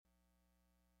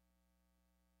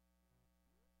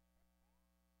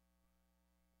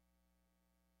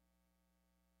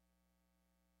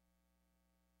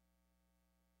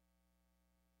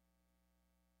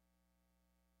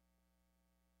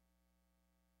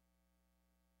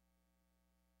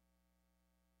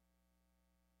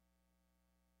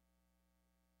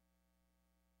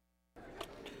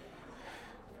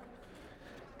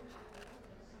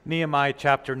Nehemiah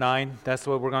chapter 9, that's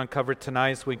what we're going to cover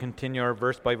tonight as we continue our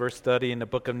verse-by-verse study in the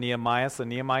book of Nehemiah. So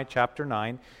Nehemiah chapter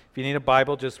 9. If you need a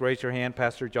Bible, just raise your hand.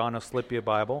 Pastor John will slip you a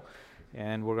Bible.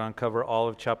 And we're going to cover all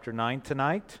of chapter 9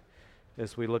 tonight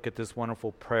as we look at this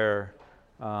wonderful prayer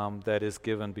that is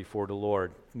given before the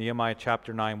Lord. Nehemiah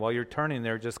chapter 9. While you're turning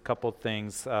there, just a couple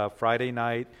things. Friday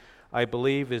night, I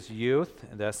believe, is youth.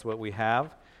 That's what we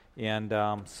have. And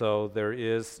so there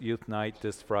is youth night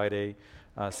this Friday,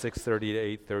 6:30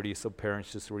 to 8:30, so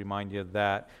parents, just to remind you of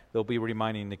that. They'll be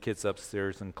reminding the kids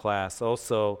upstairs in class.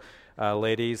 Also,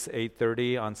 ladies,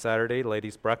 8:30 on Saturday,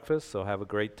 ladies' breakfast, so have a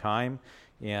great time.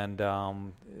 And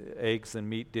eggs and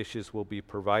meat dishes will be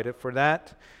provided for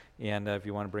that. And if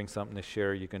you want to bring something to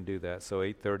share, you can do that. So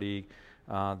 8:30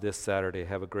 this Saturday.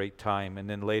 Have a great time. And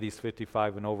then ladies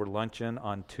 55 and over luncheon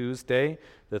on Tuesday,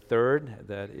 the 3rd.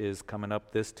 That is coming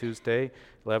up this Tuesday,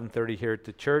 11:30 here at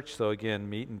the church. So again,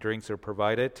 meat and drinks are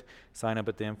provided. Sign up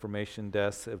at the information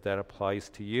desk if that applies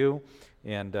to you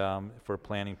and for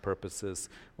planning purposes.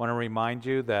 I want to remind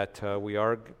you that we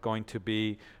are going to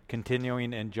be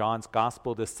continuing in John's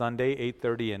Gospel this Sunday,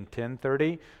 8:30 and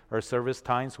 10:30. Our service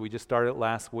times, we just started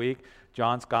last week.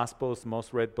 John's Gospel is the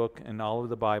most read book in all of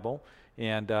the Bible.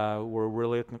 And we're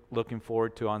really looking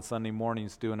forward to, on Sunday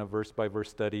mornings, doing a verse-by-verse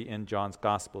study in John's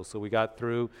Gospel. So we got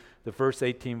through the first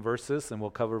 18 verses, and we'll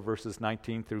cover verses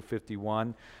 19 through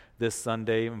 51 this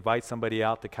Sunday. Invite somebody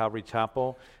out to Calvary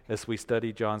Chapel as we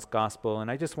study John's Gospel.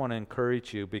 And I just want to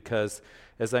encourage you because,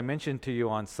 as I mentioned to you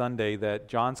on Sunday, that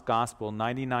John's Gospel,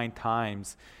 99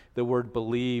 times, the word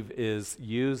believe is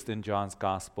used in John's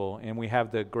Gospel, and we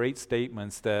have the great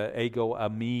statements, the ego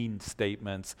amin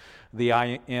statements, the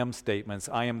I am statements.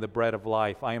 I am the bread of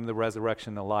life. I am the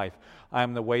resurrection of life. I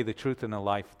am the way, the truth, and the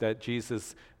life that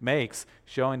Jesus makes,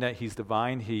 showing that he's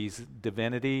divine, he's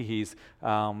divinity, he's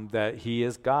that he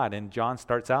is God. And John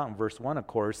starts out in verse 1, of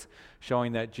course,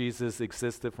 showing that Jesus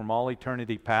existed from all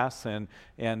eternity past, and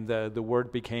the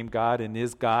Word became God and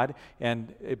is God,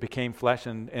 and it became flesh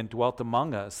and dwelt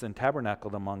among us and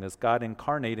tabernacled among us, God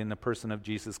incarnate in the person of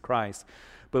Jesus Christ.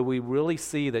 But we really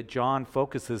see that John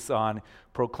focuses on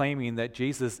proclaiming that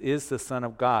Jesus is the Son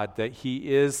of God, that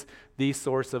he is the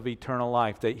source of eternal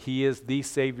life, that he is the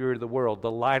Savior of the world, the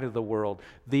light of the world,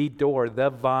 the door, the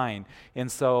vine.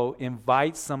 And so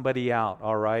invite somebody out,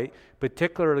 all right?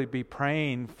 Particularly be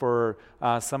praying for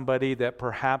somebody that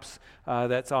perhaps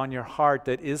that's on your heart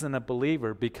that isn't a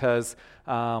believer, because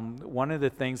one of the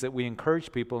things that we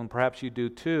encourage people, and perhaps you do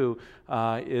too,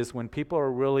 is when people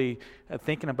are really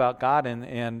thinking about God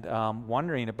and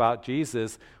wondering about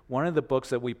Jesus, one of the books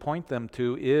that we point them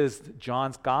to is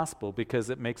John's Gospel, because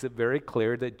it makes it very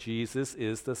clear that Jesus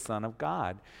is the Son of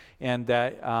God, and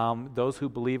that those who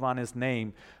believe on his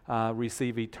name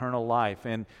receive eternal life.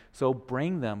 And so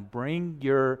bring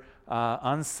your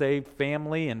unsaved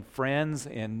family and friends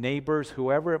and neighbors,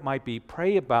 whoever it might be.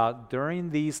 Pray about during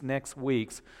these next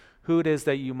weeks who it is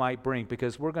that you might bring,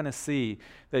 because we're going to see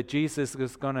that Jesus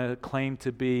is going to claim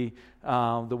to be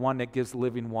the one that gives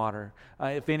living water.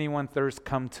 If anyone thirsts,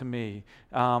 come to me.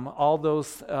 All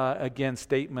those, again,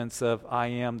 statements of I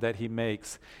am that he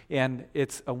makes. And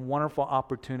it's a wonderful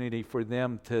opportunity for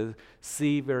them to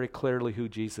see very clearly who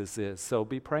Jesus is. So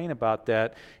be praying about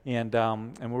that. And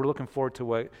we're looking forward to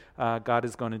what God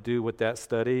is going to do with that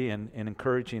study and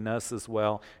encouraging us as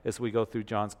well as we go through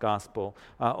John's Gospel.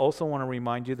 Also want to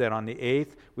remind you that on the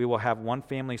 8th, we will have one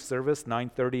family service,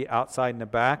 9:30 outside in the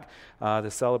back, to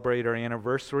celebrate our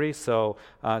anniversary. So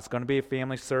it's going to be a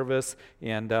family service,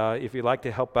 and if you'd like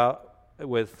to help out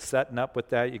with setting up with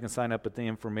that, you can sign up at the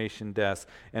information desk.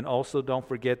 And also don't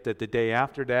forget that the day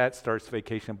after that starts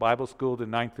Vacation Bible School, the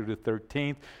 9th through the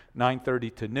 13th,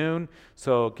 9:30 to noon.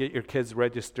 So get your kids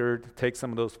registered, take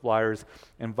some of those flyers,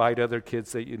 invite other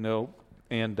kids that you know.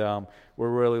 And we're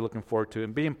really looking forward to it.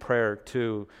 And be in prayer,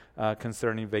 too,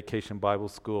 concerning Vacation Bible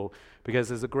School,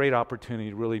 because it's a great opportunity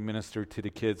to really minister to the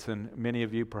kids. And many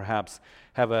of you perhaps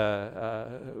have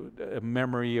a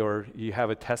memory, or you have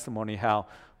a testimony how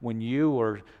when you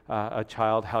were a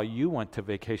child, how you went to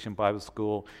Vacation Bible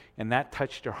School, and that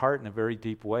touched your heart in a very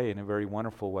deep way, in a very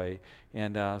wonderful way.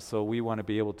 And so we want to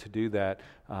be able to do that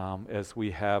as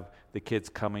we have the kids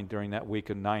coming during that week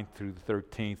of 9th through the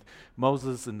 13th.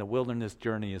 Moses and the Wilderness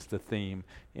Journey is the theme.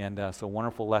 And so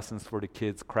wonderful lessons for the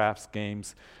kids, crafts,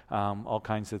 games, all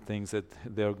kinds of things that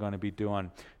they're going to be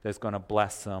doing that's going to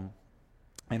bless them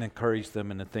and encourage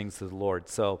them in the things of the Lord.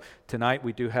 So tonight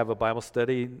we do have a Bible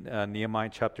study, Nehemiah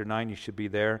chapter 9. You should be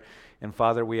there. And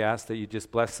Father, we ask that you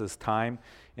just bless this time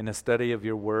in the study of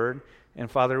your word.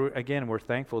 And Father, again, we're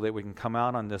thankful that we can come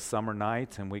out on this summer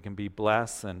night and we can be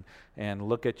blessed and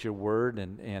look at your word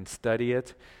and study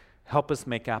it. help us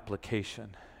make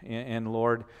application. And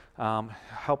Lord,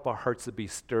 help our hearts to be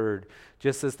stirred,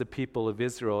 just as the people of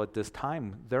Israel at this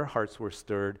time, their hearts were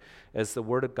stirred as the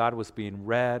Word of God was being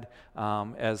read,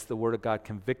 as the Word of God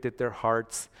convicted their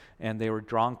hearts, and they were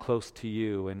drawn close to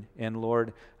you. And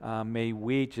Lord, may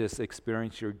we just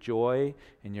experience your joy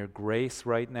and your grace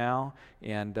right now,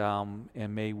 and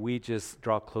may we just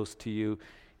draw close to you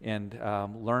and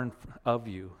learn of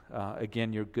you,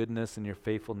 again, your goodness and your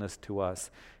faithfulness to us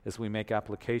as we make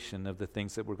application of the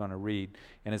things that we're going to read.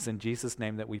 And it's in Jesus'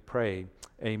 name that we pray.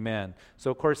 Amen. So,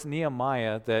 of course,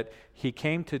 Nehemiah, that he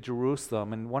came to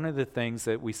Jerusalem, and one of the things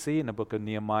that we see in the book of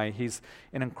Nehemiah, he's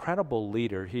an incredible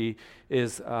leader. He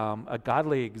is a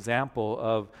godly example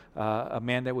of a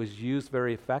man that was used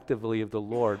very effectively of the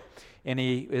Lord. And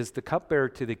he is the cupbearer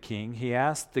to the king. He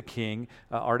asked the king,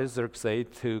 Artaxerxes,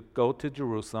 to go to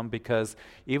Jerusalem because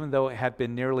even though it had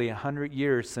been nearly 100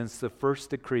 years since the first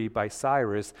decree by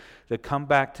Cyrus to come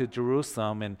back to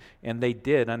Jerusalem, and they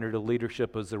did under the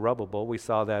leadership of Zerubbabel. We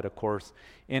saw that, of course,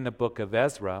 in the book of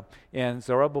Ezra. And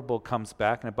Zerubbabel comes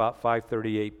back in about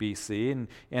 538 BC,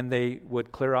 and they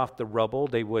would clear off the rubble.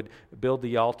 They would build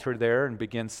the altar there and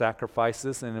begin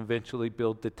sacrifices and eventually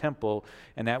build the temple,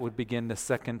 and that would begin the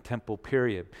second temple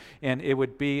period. And it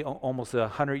would be almost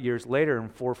 100 years later in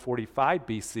 445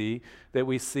 BC that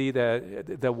we see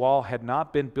that the wall had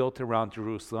not been built around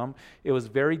Jerusalem. It was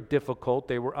very difficult.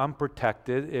 They were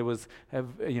unprotected. It was,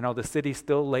 the city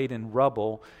still laid in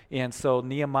rubble. And so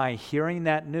Nehemiah, hearing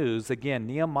that news, again,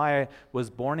 Nehemiah was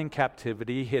born in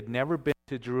captivity. He had never been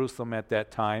to Jerusalem at that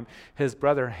time. His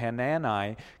brother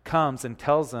Hanani comes and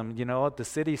tells him, the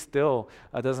city still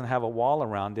doesn't have a wall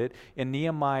around it. And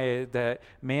Nehemiah, that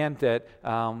man that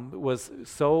was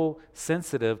so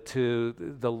sensitive to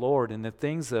the Lord and the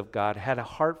things of God, had a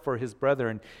heart for his brother,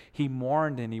 and he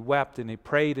mourned and he wept and he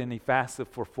prayed and he fasted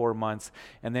for 4 months.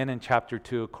 And then in chapter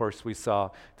 2, of course, we saw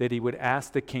that he would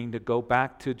ask the king to go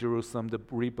back to Jerusalem to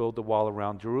rebuild the wall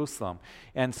around Jerusalem.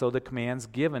 And so the command's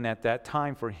given at that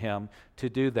time for him to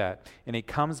do that. And he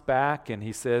comes back and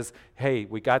he says, hey,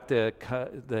 we got the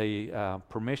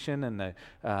permission and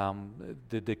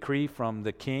the decree from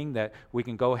the king that we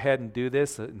can go ahead and do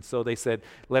this. And so they said,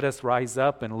 let us rise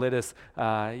up and let us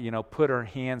put our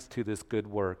hands to this good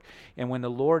work. And when the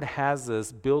Lord has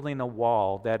us building a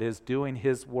wall that is doing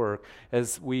his work,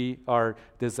 as we are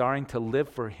desiring to live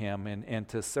for him and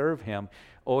to serve him,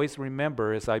 always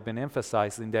remember, as I've been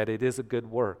emphasizing, that it is a good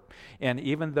work. And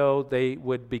even though they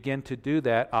would begin to do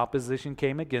that, opposition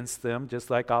came against them,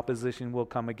 just like opposition will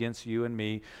come against you and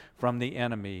me from the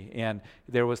enemy. And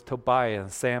there was Tobiah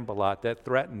and Sanballat that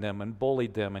threatened them and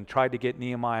bullied them and tried to get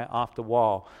Nehemiah off the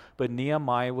wall. But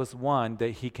Nehemiah was one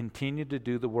that he continued to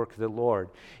do the work of the Lord.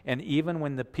 And even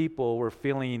when the people were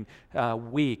feeling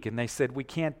weak and they said, we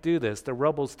can't do this, the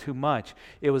rubble's too much,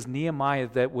 it was Nehemiah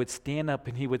that would stand up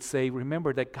and he would say,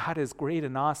 remember that God is great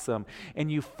and awesome,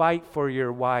 and you fight for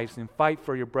your wives and fight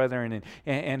for your brethren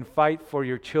and fight for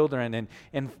your children.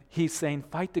 And he's saying,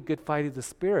 fight the good fight of the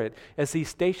Spirit, as he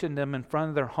stationed them in front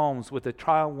of their homes with a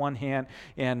trowel in one hand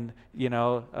and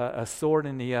a sword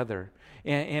in the other.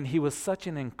 And he was such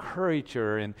an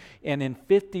encourager. And in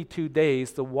 52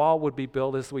 days, the wall would be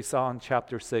built, as we saw in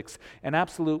chapter 6, an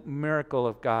absolute miracle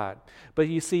of God. But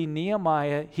you see,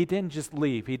 Nehemiah, he didn't just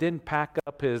leave. He didn't pack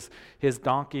up his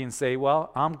donkey and say,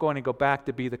 well, I'm going to go back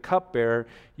to be the cupbearer.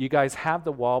 You guys have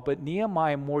the wall. But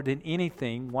Nehemiah, more than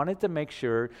anything, wanted to make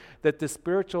sure that the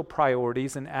spiritual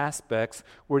priorities and aspects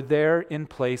were there in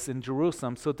place in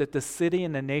Jerusalem so that the city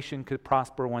and the nation could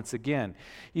prosper once again.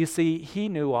 You see, he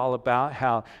knew all about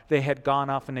how they had gone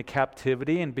off into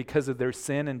captivity and because of their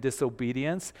sin and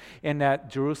disobedience, and that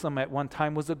Jerusalem at one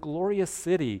time was a glorious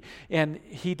city. And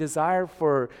he desired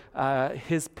for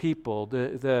his people,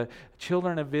 the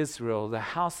children of Israel, the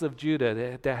house of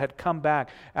Judah that had come back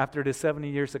after the 70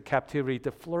 years of captivity,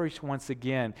 to flourish once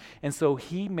again. And so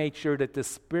he made sure that the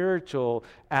spiritual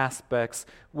aspects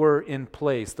were in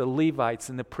place, the Levites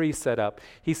and the priests set up.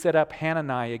 He set up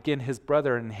Hanani, again his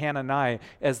brother, and Hanani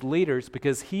as leaders,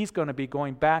 because he's going to be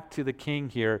going back to the king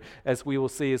here, as we will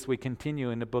see as we continue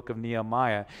in the book of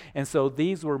Nehemiah. And so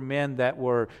these were men that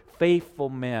were faithful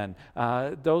men,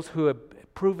 those who have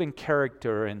proven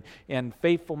character and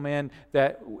faithful men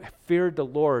that feared the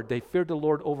Lord. They feared the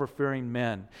Lord over fearing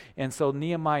men. And so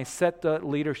Nehemiah set the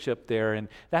leadership there, and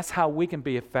that's how we can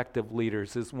be effective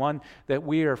leaders, is one that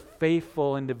we are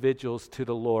faithful individuals to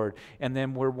the Lord, and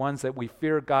then we're ones that we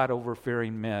fear God over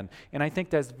fearing men. And I think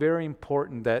that's very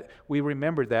important that we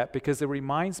remember that, because it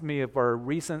reminds me of our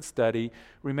recent study.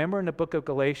 Remember in the book of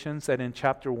Galatians that in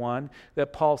chapter 1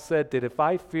 that Paul said that if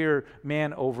I fear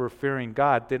man over fearing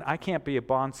God, then I can't be a a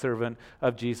bondservant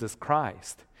of Jesus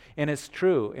Christ. And it's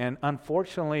true. And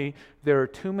unfortunately, there are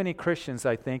too many Christians,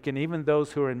 I think, and even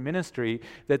those who are in ministry,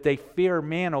 that they fear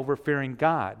man over fearing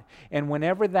God. And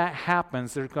whenever that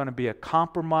happens, there's going to be a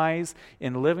compromise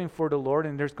in living for the Lord,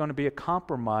 and there's going to be a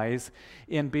compromise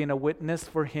in being a witness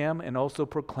for Him and also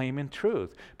proclaiming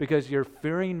truth, because you're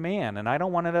fearing man, and I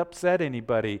don't want to upset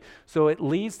anybody. So it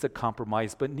leads to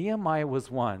compromise. But Nehemiah was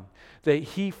one that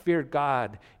he feared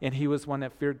God, and he was one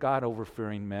that feared God over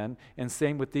fearing men. And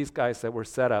same with these guys that were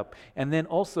set up. And then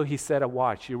also he set a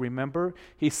watch. You remember?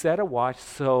 He set a watch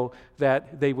so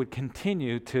that they would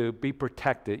continue to be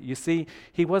protected. You see,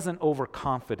 he wasn't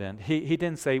overconfident. He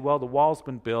didn't say, well, the wall's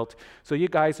been built, so you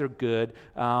guys are good.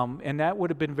 And that would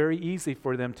have been very easy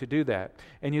for them to do that.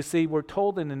 And you see, we're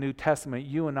told in the New Testament,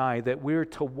 you and I, that we're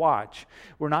to watch.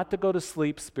 We're not to go to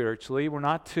sleep spiritually. We're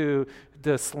not to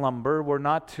slumber. We're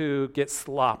not to get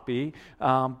sloppy.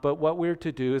 But what we're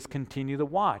to do is continue to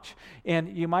watch.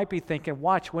 And you might be thinking,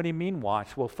 watch, what do you mean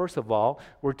watch? Well, first of all,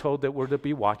 we're told that we're to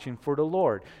be watching for the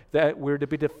Lord, that we're to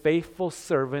be the faithful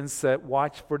servants that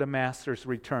watch for the Master's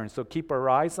return. So keep our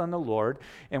eyes on the Lord,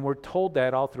 and we're told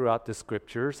that all throughout the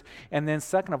Scriptures. And then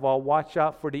second of all, watch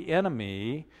out for the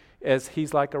enemy, as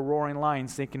he's like a roaring lion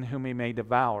seeking whom he may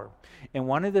devour. And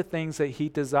one of the things that he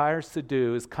desires to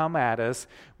do is come at us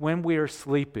when we are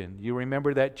sleeping. You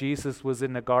remember that Jesus was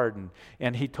in the garden,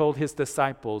 and he told his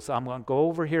disciples, I'm going to go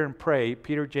over here and pray.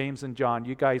 Peter, James, and John,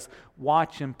 you guys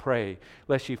watch and pray,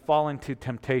 lest you fall into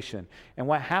temptation. And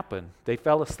what happened? They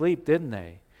fell asleep, didn't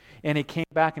they? And he came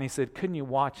back and he said, couldn't you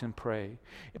watch and pray?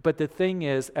 But the thing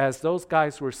is, as those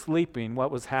guys were sleeping,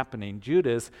 what was happening?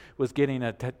 Judas was getting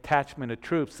a detachment of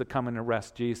troops to come and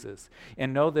arrest Jesus.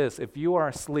 And know this, if you are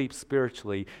asleep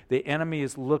spiritually, the enemy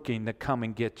is looking to come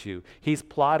and get you. He's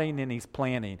plotting and he's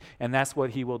planning, and that's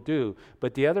what he will do.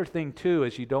 But the other thing too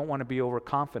is you don't want to be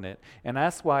overconfident. And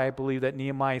that's why I believe that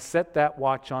Nehemiah set that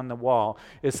watch on the wall,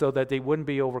 is so that they wouldn't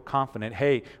be overconfident.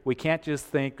 Hey, we can't just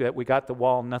think that we got the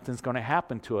wall and nothing's going to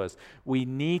happen to us. We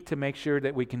need to make sure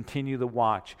that we continue to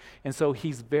watch. And so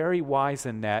he's very wise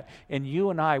in that. And you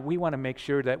and I, we want to make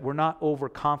sure that we're not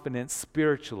overconfident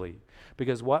spiritually.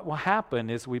 Because what will happen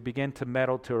is we begin to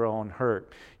meddle to our own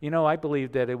hurt. You know, I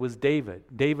believe that it was David.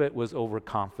 David was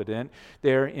overconfident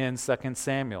there in 2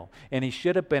 Samuel. And he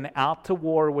should have been out to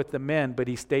war with the men, but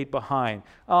he stayed behind.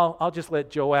 Oh, I'll just let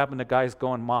Joab and the guys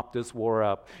go and mop this war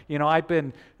up. You know, I've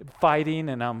been fighting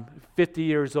and I'm 50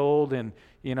 years old, and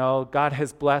you know, God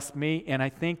has blessed me, and I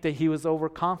think that he was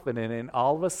overconfident, and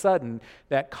all of a sudden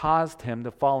that caused him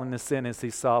to fall into sin as he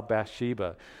saw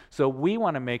Bathsheba. So we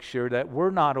want to make sure that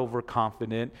we're not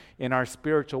overconfident in our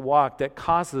spiritual walk that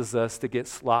causes us to get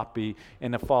sloppy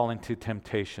and to fall into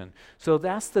temptation. So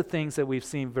that's the things that we've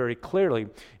seen very clearly.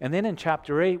 And then in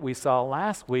chapter 8, we saw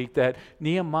last week that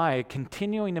Nehemiah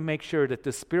continuing to make sure that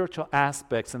the spiritual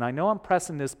aspects, and I know I'm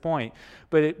pressing this point,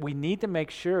 but we need to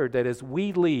make sure that as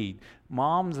we lead,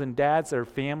 moms and dads are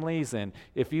families, and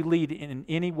if you lead in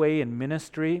any way in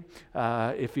ministry,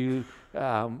 if you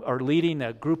are leading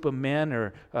a group of men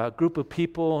or a group of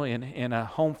people in a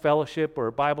home fellowship or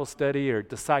a Bible study or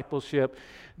discipleship,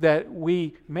 that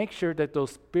we make sure that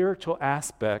those spiritual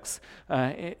aspects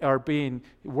are being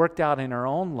worked out in our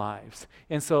own lives.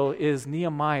 And so is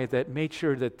Nehemiah that made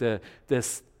sure that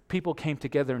this people came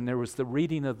together and there was the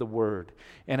reading of the word.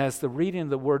 And as the reading of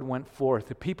the word went forth,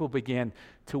 the people began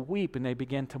to weep and they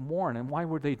began to mourn. And why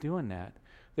were they doing that?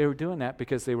 They were doing that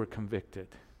because they were convicted.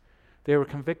 They were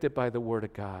convicted by the word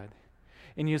of God.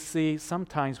 And you see,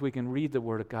 sometimes we can read the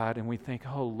word of God and we think,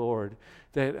 oh Lord,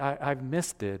 that I've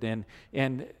missed it.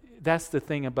 And that's the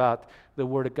thing about the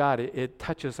word of God. It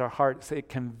touches our hearts. It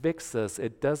convicts us.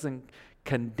 It doesn't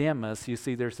condemn us. You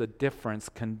see, there's a difference.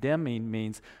 Condemning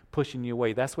means pushing you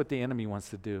away. That's what the enemy wants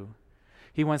to do.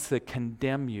 He wants to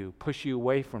condemn you, push you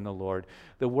away from the Lord.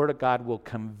 The Word of God will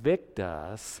convict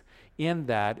us in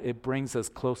that it brings us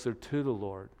closer to the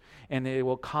Lord. And it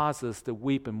will cause us to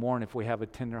weep and mourn if we have a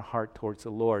tender heart towards the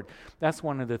Lord. That's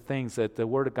one of the things that the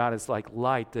Word of God is like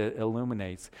light that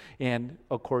illuminates. And,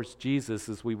 of course, Jesus,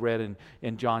 as we read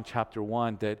in John chapter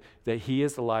 1, that He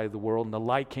is the light of the world, and the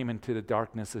light came into the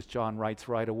darkness, as John writes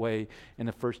right away in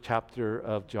the first chapter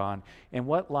of John. And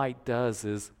what light does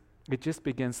is it just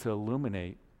begins to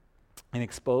illuminate and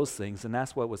expose things, and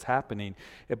that's what was happening.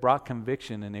 It brought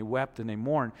conviction, and they wept and they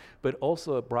mourned, but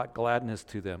also it brought gladness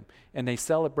to them. And they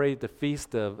celebrated the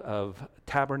Feast of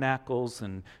Tabernacles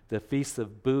and the Feast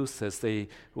of Booths as they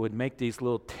would make these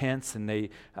little tents, and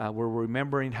they were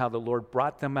remembering how the Lord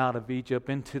brought them out of Egypt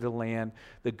into the land,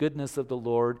 the goodness of the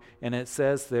Lord. And it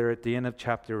says there at the end of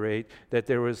chapter 8 that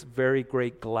there was very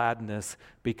great gladness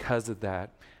because of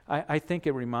that. I think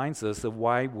it reminds us of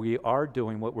why we are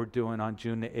doing what we're doing on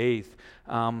June the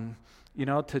 8th.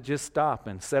 To just stop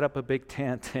and set up a big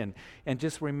tent and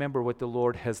just remember what the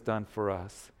Lord has done for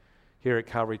us here at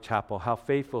Calvary Chapel, how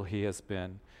faithful He has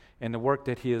been, and the work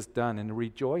that He has done, and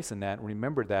rejoice in that and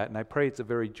remember that. And I pray it's a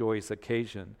very joyous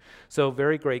occasion. So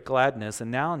very great gladness. And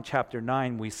now in chapter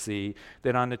 9 we see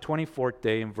that on the 24th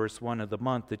day in verse 1 of the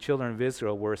month, the children of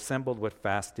Israel were assembled with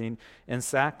fasting and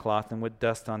sackcloth and with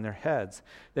dust on their heads.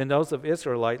 Then those of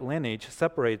Israelite lineage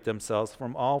separated themselves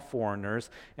from all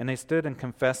foreigners, and they stood and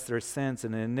confessed their sins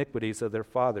and the iniquities of their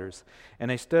fathers.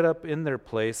 And they stood up in their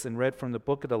place and read from the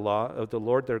book of the law of the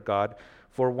Lord their God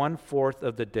for 1/4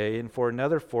 of the day, and for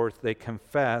another fourth they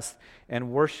confessed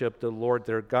and worshiped the Lord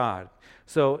their God.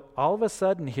 So all of a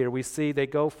sudden here we see they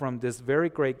go from this very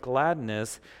great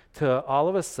gladness to all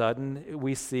of a sudden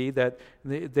we see that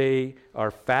they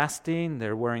are fasting,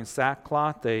 they're wearing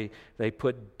sackcloth, they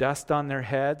put dust on their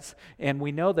heads. And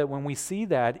we know that when we see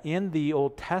that in the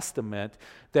Old Testament,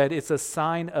 that it's a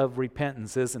sign of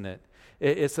repentance, isn't it?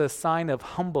 It's a sign of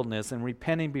humbleness and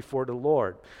repenting before the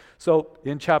Lord. So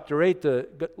in chapter 8,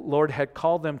 the Lord had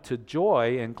called them to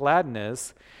joy and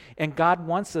gladness, and God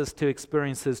wants us to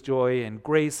experience His joy and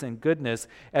grace and goodness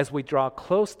as we draw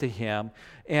close to Him.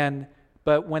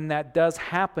 But when that does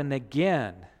happen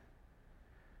again,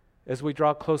 as we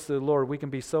draw close to the Lord, we can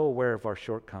be so aware of our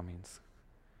shortcomings.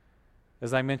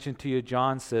 As I mentioned to you,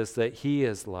 John says that He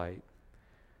is light.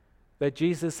 That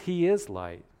Jesus, He is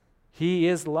light. He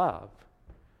is love.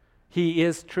 He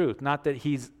is truth. Not that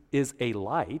He is a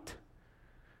light.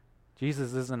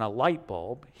 Jesus isn't a light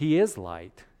bulb. He is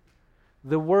light.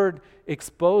 The Word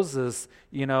exposes,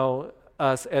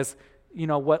 us as,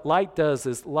 what light does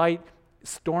is light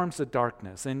storms the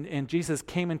darkness. And Jesus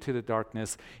came into the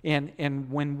darkness. And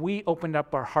when we opened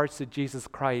up our hearts to Jesus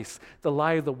Christ, the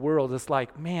light of the world, is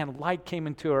like, man, light came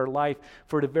into our life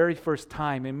for the very first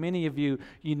time. And many of you,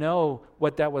 know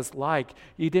what that was like.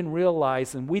 You didn't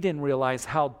realize, and we didn't realize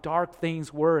how dark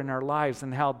things were in our lives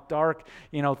and how dark,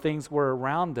 things were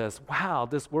around us. Wow,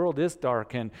 this world is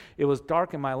dark. And it was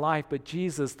dark in my life, but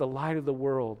Jesus, the light of the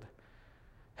world,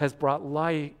 has brought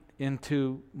light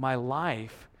into my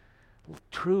life.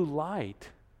 True light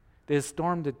that has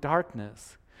stormed the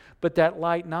darkness. But that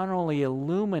light not only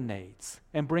illuminates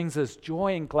and brings us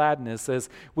joy and gladness as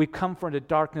we come from the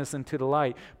darkness into the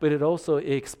light, but it also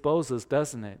exposes,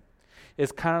 doesn't it?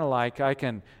 It's kind of like I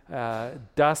can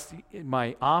dust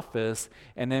my office,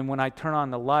 and then when I turn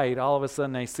on the light, all of a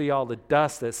sudden I see all the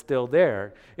dust that's still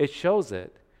there. It shows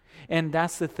it. And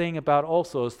that's the thing about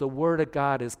also is the Word of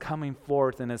God is coming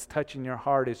forth and it's touching your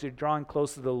heart as you're drawing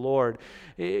close to the Lord.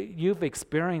 You've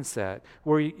experienced that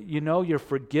where you're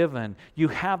forgiven. You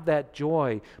have that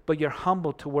joy, but you're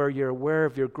humble to where you're aware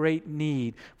of your great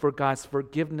need for God's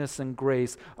forgiveness and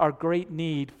grace, our great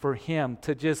need for Him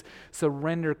to just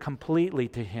surrender completely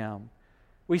to Him.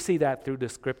 We see that through the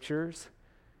Scriptures.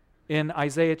 In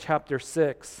Isaiah chapter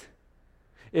 6,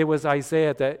 it was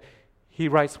Isaiah that he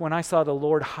writes, when I saw the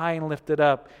Lord high and lifted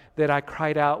up, that I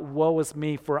cried out, woe is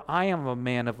me, for I am a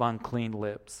man of unclean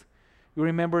lips. You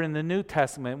remember in the New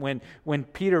Testament when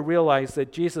Peter realized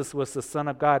that Jesus was the Son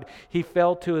of God, he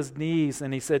fell to his knees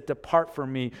and he said, depart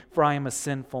from me, for I am a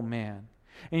sinful man.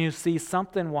 And you see,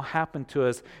 something will happen to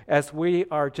us as we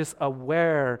are just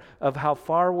aware of how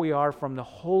far we are from the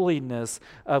holiness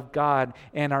of God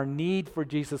and our need for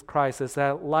Jesus Christ, as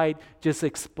that light just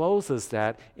exposes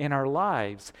that in our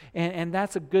lives. And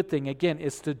that's a good thing. Again,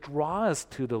 it's to draw us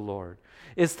to the Lord.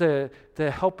 It's to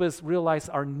help us realize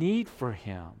our need for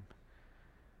Him.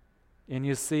 And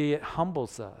you see, it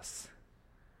humbles us.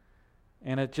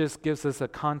 And it just gives us a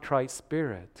contrite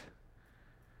spirit.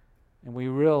 And we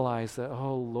realize that,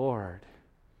 oh Lord,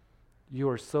 you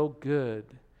are so good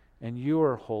and you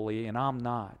are holy and I'm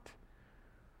not.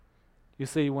 You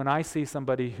see, when I see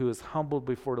somebody who is humbled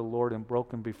before the Lord and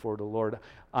broken before the Lord,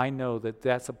 I know that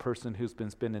that's a person who's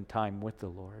been spending time with the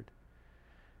Lord.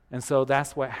 And so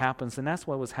that's what happens, and that's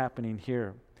what was happening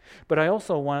here. But I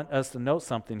also want us to note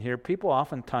something here. People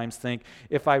oftentimes think,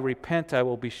 if I repent, I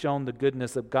will be shown the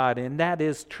goodness of God. And that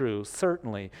is true,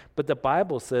 certainly. But the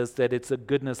Bible says that it's the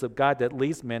goodness of God that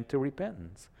leads men to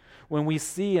repentance. When we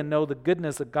see and know the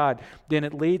goodness of God, then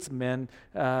it leads men,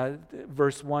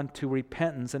 verse 1, to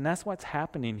repentance. And that's what's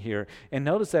happening here. And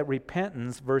notice that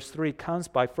repentance, verse 3, comes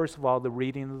by, first of all, the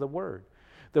reading of the Word.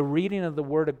 The reading of the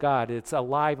Word of God, it's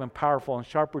alive and powerful and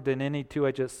sharper than any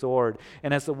two-edged sword.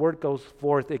 And as the Word goes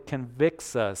forth, it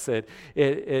convicts us.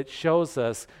 It shows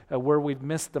us where we've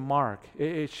missed the mark.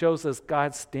 It shows us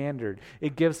God's standard.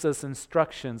 It gives us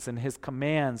instructions and His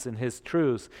commands and His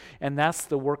truths. And that's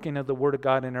the working of the Word of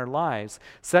God in our lives.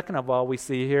 Second of all, we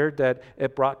see here that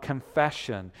it brought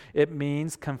confession. It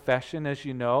means confession, as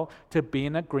you know, to be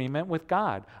in agreement with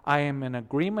God. I am in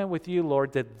agreement with you,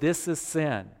 Lord, that this is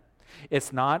sin.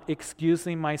 It's not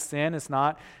excusing my sin. It's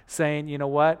not saying, you know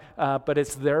what, but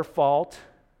it's their fault,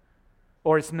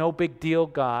 or it's no big deal,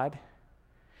 God.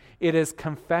 It is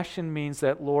confession means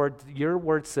that, Lord, your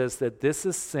word says that this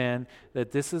is sin,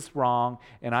 that this is wrong,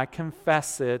 and I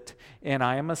confess it, and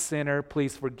I am a sinner.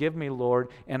 Please forgive me, Lord,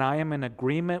 and I am in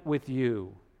agreement with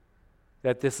you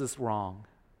that this is wrong.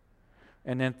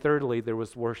 And then thirdly, there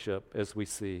was worship, as we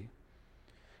see.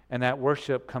 And that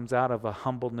worship comes out of a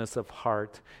humbleness of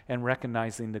heart and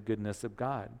recognizing the goodness of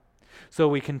God. So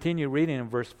we continue reading in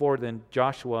verse 4, then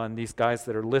Joshua and these guys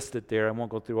that are listed there, I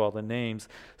won't go through all the names,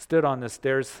 stood on the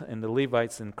stairs and the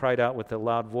Levites and cried out with a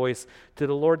loud voice to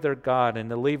the Lord their God.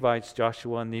 And the Levites,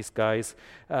 Joshua and these guys,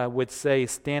 would say,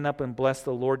 stand up and bless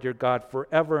the Lord your God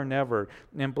forever and ever,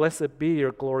 and blessed be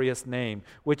your glorious name,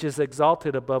 which is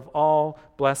exalted above all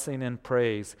blessing and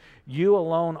praise. You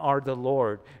alone are the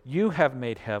Lord. You have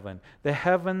made heaven, the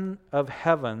heaven of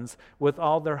heavens with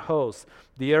all their hosts,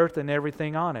 the earth and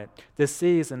everything on it, the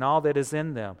seas and all that is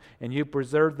in them, and you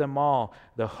preserve them all.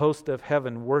 The host of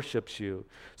heaven worships you.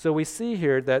 So we see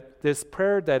here that this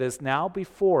prayer that is now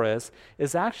before us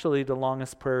is actually the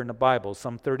longest prayer in the Bible,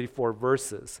 some 34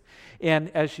 verses. And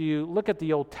as you look at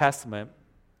the Old Testament,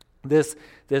 this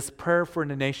prayer for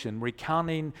the nation,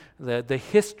 recounting the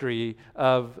history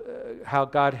of how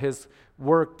God has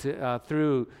worked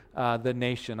through the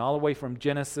nation, all the way from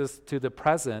Genesis to the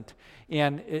present.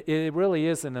 And it really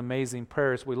is an amazing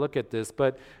prayer as we look at this.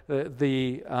 But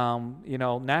the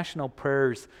national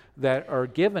prayers that are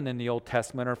given in the Old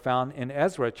Testament are found in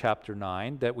Ezra chapter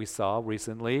 9 that we saw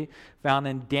recently, found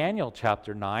in Daniel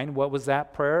chapter 9. What was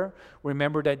that prayer?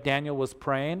 Remember that Daniel was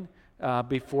praying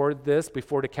before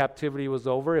the captivity was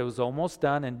over. It was almost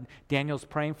done, and Daniel's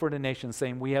praying for the nation,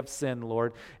 saying, we have sinned,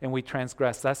 Lord, and we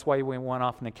transgressed. That's why we went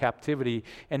off into captivity.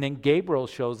 And then Gabriel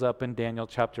shows up in Daniel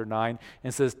chapter 9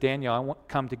 and says, Daniel,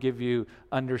 I come to give you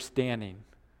understanding.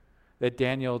 That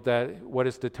Daniel, that what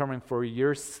is determined for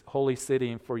your holy city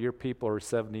and for your people are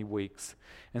 70 weeks.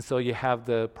 And so you have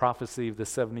the prophecy of the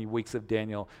 70 weeks of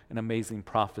Daniel, an amazing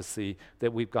prophecy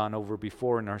that we've gone over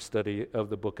before in our study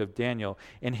of the book of Daniel.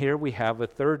 And here we have a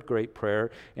third great prayer,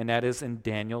 and that is in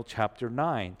Daniel chapter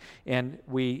 9. And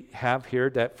we have here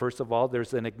that, first of all,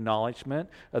 there's an acknowledgement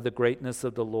of the greatness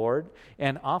of the Lord.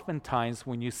 And oftentimes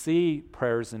when you see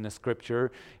prayers in the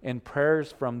scripture and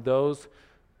prayers from those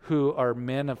who are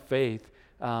men of faith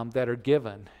that are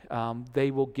given, they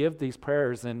will give these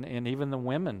prayers, and even the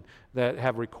women that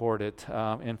have recorded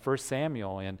in 1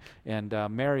 Samuel, and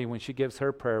Mary, when she gives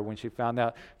her prayer, when she found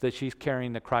out that she's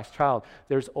carrying the Christ child,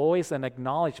 there's always an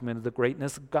acknowledgement of the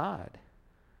greatness of God.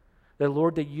 That,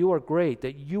 Lord, that you are great,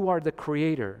 that you are the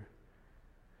creator,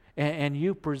 and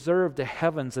you preserve the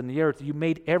heavens and the earth. You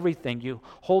made everything. You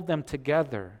hold them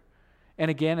together. And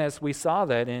again, as we saw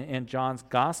that in John's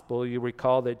gospel, you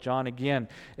recall that John, again,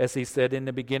 as he said, in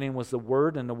the beginning was the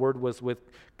Word, and the Word was with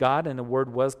God, and the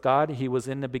Word was God. He was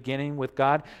in the beginning with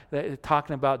God,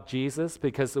 talking about Jesus,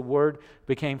 because the Word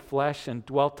became flesh and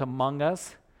dwelt among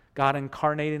us. God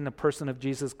incarnated in the person of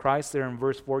Jesus Christ there in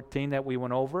verse 14 that we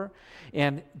went over.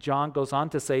 And John goes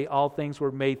on to say, all things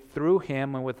were made through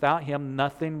him, and without him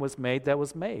nothing was made that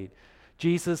was made.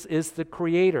 Jesus is the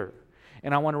creator.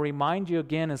 And I want to remind you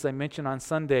again, as I mentioned on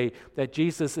Sunday, that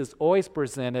Jesus is always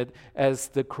presented as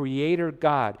the creator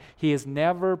God. He is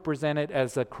never presented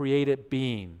as a created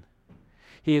being.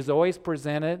 He is always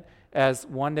presented as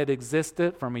one that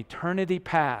existed from eternity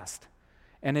past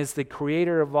and is the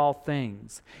creator of all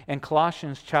things. In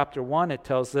Colossians chapter 1, it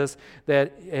tells us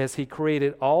that as he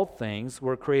created all things,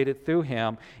 were created through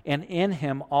him, and in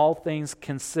him all things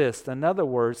consist. In other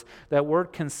words, that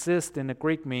word consist in the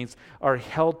Greek means are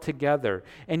held together.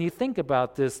 And you think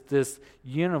about this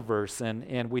universe,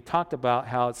 and we talked about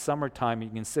how it's summertime, you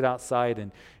can sit outside,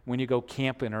 and when you go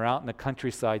camping or out in the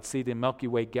countryside, see the Milky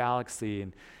Way galaxy,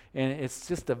 and it's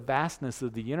just the vastness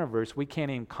of the universe. We can't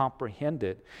even comprehend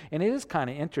it. And it is kind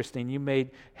of interesting. You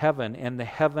made heaven and the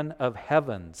heaven of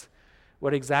heavens.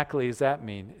 What exactly does that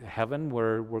mean? Heaven,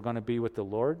 where we're going to be with the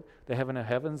Lord? The heaven of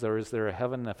heavens? Or is there a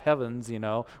heaven of heavens,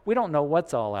 We don't know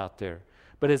what's all out there.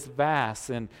 But it's vast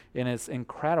and it's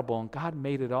incredible. And God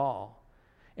made it all.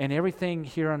 And everything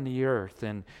here on the earth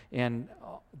and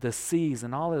the seas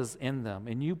and all that is in them,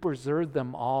 and you preserve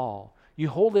them all. You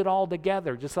hold it all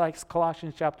together, just like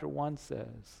Colossians chapter 1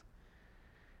 says.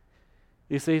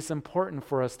 You see, it's important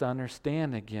for us to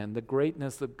understand again the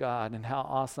greatness of God and how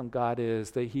awesome God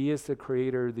is, that He is the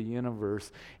creator of the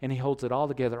universe, and He holds it all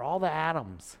together, all the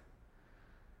atoms.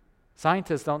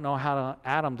 Scientists don't know how an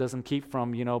atom doesn't keep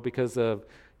from, because of,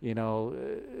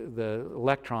 the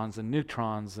electrons and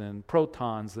neutrons and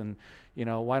protons, and,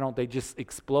 why don't they just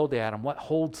explode the atom? What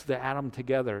holds the atom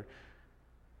together?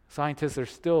 Scientists are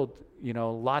still,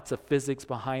 lots of physics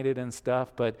behind it and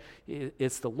stuff, but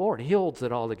it's the Lord. He holds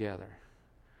it all together.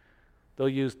 They'll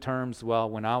use terms,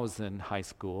 when I was in high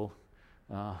school,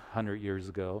 100 years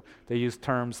ago, they used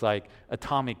terms like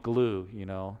atomic glue,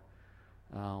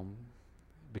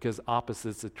 because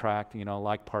opposites attract,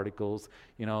 like particles,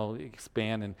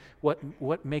 expand. And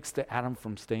what makes the atom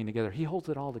from staying together? He holds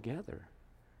it all together.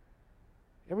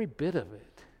 Every bit of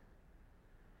it.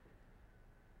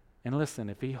 And listen,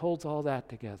 if He holds all that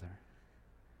together,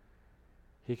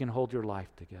 He can hold your life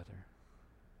together.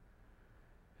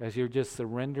 As you're just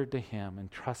surrendered to Him and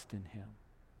trust in Him.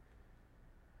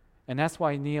 And that's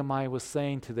why Nehemiah was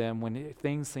saying to them when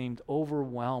things seemed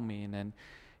overwhelming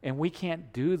and we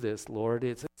can't do this, Lord.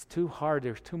 It's too hard.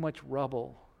 There's too much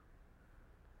rubble.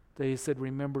 They said,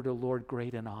 remember the Lord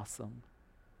great and awesome.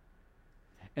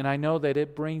 And I know that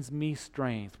it brings me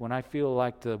strength when I feel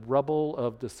like the rubble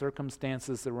of the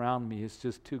circumstances around me is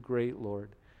just too great, Lord.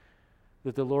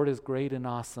 That the Lord is great and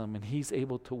awesome, and He's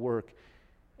able to work,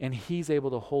 and He's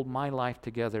able to hold my life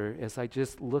together as I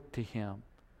just look to Him.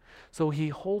 So He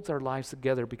holds our lives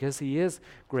together because He is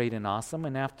great and awesome.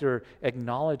 And after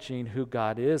acknowledging who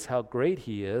God is, how great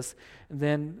He is,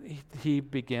 then He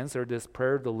begins, or this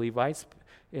prayer of the Levites,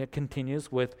 it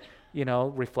continues with,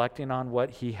 reflecting on what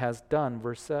He has done.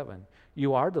 Verse 7,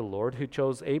 you are the Lord who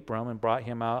chose Abram and brought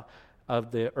him out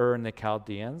of the Ur and the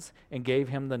Chaldeans and gave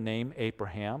him the name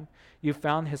Abraham. You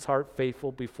found his heart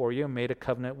faithful before you and made a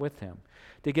covenant with him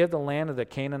to give the land of the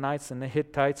Canaanites and the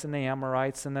Hittites and the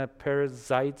Amorites and the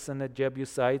Perizzites and the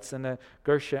Jebusites and the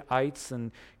Gershites,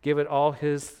 and give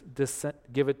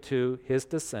it to his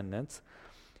descendants.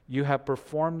 You have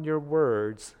performed your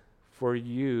words, for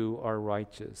you are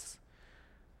righteous.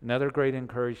 Another great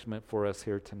encouragement for us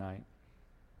here tonight.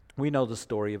 We know the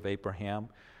story of Abraham,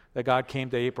 that God came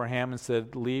to Abraham and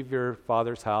said, leave your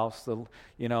father's house, the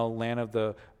land of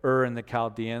the Ur and the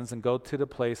Chaldeans, and go to the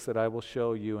place that I will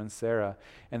show you and Sarah.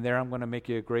 And there I'm going to make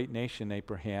you a great nation,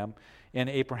 Abraham. And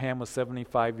Abraham was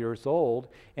 75 years old,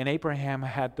 and Abraham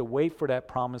had to wait for that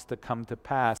promise to come to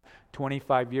pass.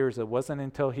 25 years. It wasn't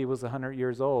until he was 100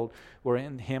 years old where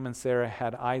him and Sarah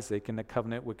had Isaac, and the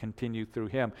covenant would continue through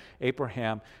him.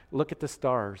 Abraham, look at the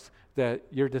stars, that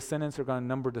your descendants are going to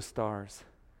number the stars.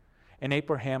 And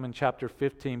Abraham in chapter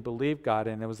 15 believed God,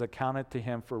 and it was accounted to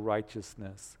him for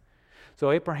righteousness. So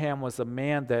Abraham was a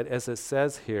man that, as it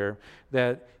says here,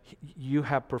 that you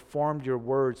have performed your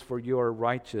words, for you are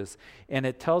righteous. And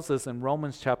it tells us in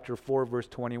Romans chapter 4, verse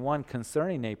 21,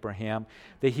 concerning Abraham,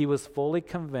 that he was fully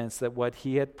convinced that what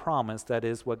he had promised, that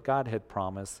is, what God had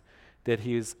promised, that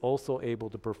he is also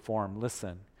able to perform.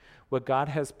 Listen, what God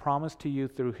has promised to you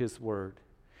through His word,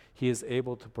 He is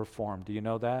able to perform. Do you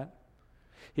know that?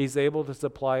 He's able to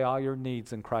supply all your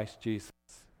needs in Christ Jesus.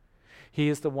 He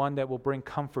is the one that will bring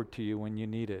comfort to you when you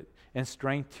need it, and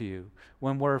strength to you.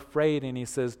 When we're afraid and He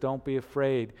says, don't be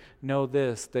afraid, know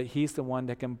this, that He's the one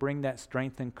that can bring that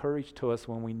strength and courage to us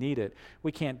when we need it.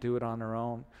 We can't do it on our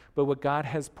own. But what God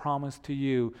has promised to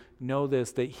you, know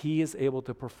this, that He is able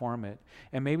to perform it.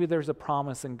 And maybe there's a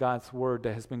promise in God's word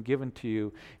that has been given to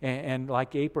you. And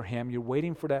like Abraham, you're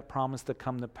waiting for that promise to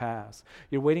come to pass.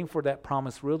 You're waiting for that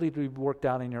promise really to be worked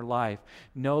out in your life.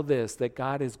 Know this, that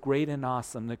God is great and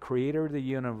awesome, the creator of the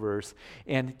universe.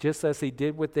 And just as He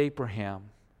did with Abraham,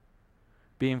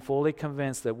 being fully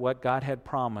convinced that what God had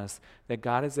promised, that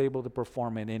God is able to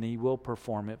perform it, and He will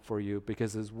perform it for you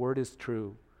because His word is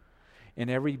true. And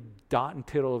every dot and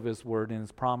tittle of His word and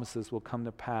His promises will come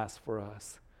to pass for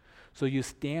us. So you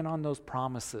stand on those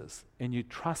promises and you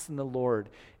trust in the Lord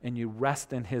and you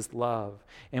rest in His love.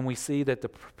 And we see that the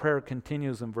prayer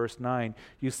continues in verse 9.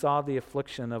 You saw the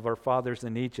affliction of our fathers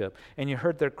in Egypt, and you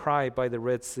heard their cry by the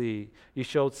Red Sea. You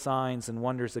showed signs and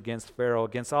wonders against Pharaoh,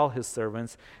 against all his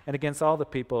servants, and against all the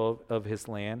people of his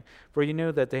land, for you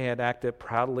knew that they had acted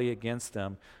proudly against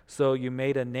them. So you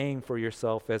made a name for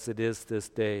yourself as it is this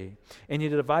day. And you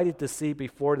divided the sea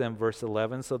before them, verse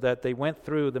 11, so that they went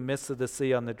through the midst of the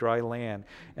sea on the dry land.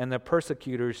 And the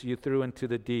persecutors you threw into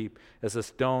the deep as a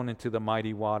stone into the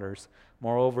mighty waters.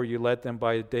 Moreover, you led them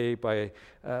by day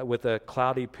with a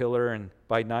cloudy pillar, and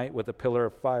by night with a pillar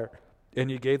of fire and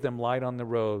you gave them light on the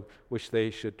road which they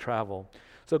should travel.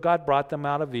 So God brought them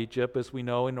out of Egypt, as we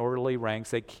know, in orderly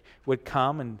ranks. They would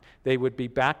come and they would be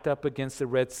backed up against the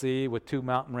Red Sea with two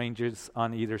mountain ranges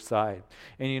on either side.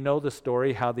 And you know the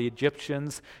story, how the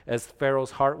Egyptians, as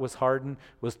Pharaoh's heart was hardened,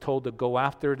 was told to go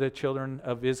after the children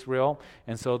of Israel.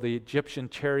 And so the Egyptian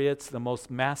chariots, the most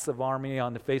massive army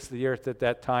on the face of the earth at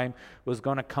that time, was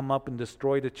going to come up and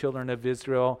destroy the children of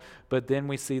Israel. But then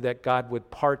we see that God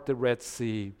would part the Red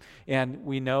Sea. And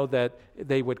we know that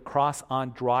they would cross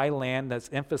on dry land. That's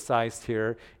emphasized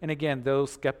here. And again,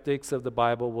 those skeptics of the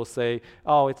Bible will say,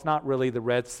 oh, it's not really the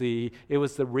Red Sea. It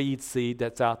was the Reed Sea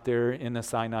that's out there in the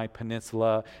Sinai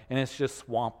Peninsula, and it's just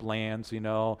swamp lands,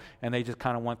 and they just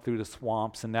kind of went through the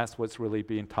swamps, and that's what's really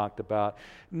being talked about.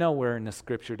 Nowhere in the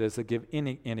Scripture does it give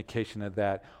any indication of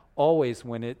that. Always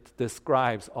when it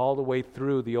describes all the way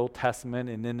through the Old Testament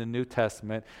and in the New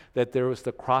Testament that there was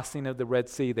the crossing of the Red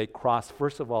Sea, they crossed,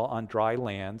 first of all, on dry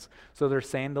lands, so their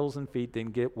sandals and feet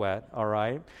didn't get wet, all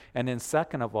right? And then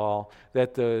second of all,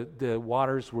 that the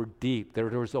waters were deep. There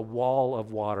was a wall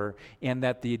of water, and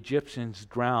that the Egyptians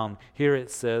drowned. Here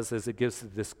it says, as it gives the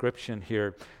description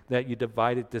here, that you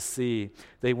divided the sea.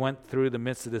 They went through the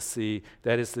midst of the sea,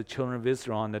 that is the children of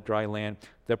Israel on the dry land.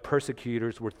 The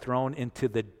persecutors were thrown into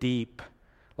the deep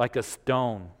like a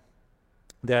stone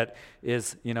that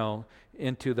is,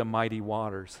 into the mighty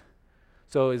waters.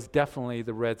 So it's definitely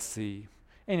the Red Sea.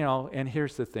 And, and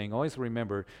here's the thing. Always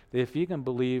remember that if you can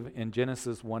believe in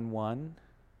Genesis 1:1,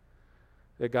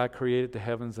 that God created the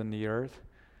heavens and the earth,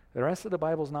 the rest of the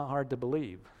Bible is not hard to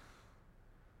believe.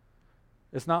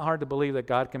 It's not hard to believe that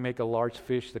God can make a large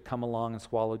fish to come along and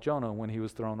swallow Jonah when he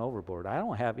was thrown overboard. I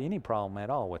don't have any problem at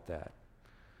all with that.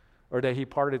 Or that he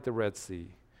parted the Red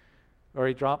Sea, or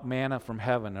he dropped manna from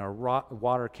heaven, or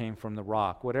water came from the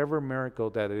rock, whatever miracle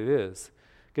that it is,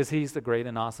 because he's the great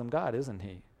and awesome God, isn't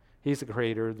he? He's the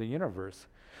creator of the universe.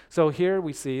 So here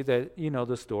we see that,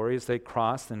 the stories, they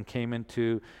crossed and came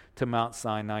into Mount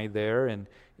Sinai there, and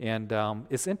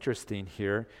it's interesting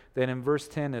here that in verse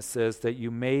 10 it says that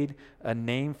you made a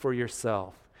name for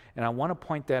yourself. And I want to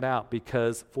point that out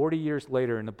because 40 years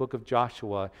later in the book of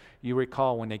Joshua, you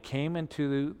recall when they came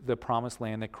into the promised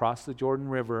land, they crossed the Jordan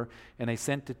River, and they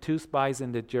sent the 2 spies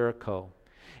into Jericho.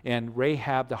 And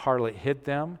Rahab the harlot hid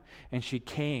them, and she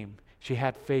came. She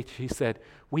had faith. She said,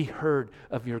 we heard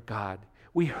of your God.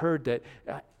 We heard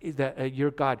that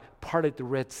your God parted the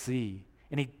Red Sea,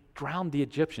 and he drowned the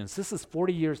Egyptians. This is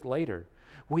 40 years later.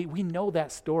 We know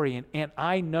that story, and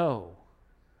I know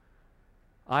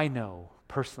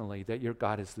personally that your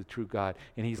God is the true God,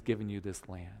 and he's given you this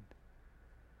land.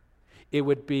 It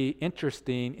would be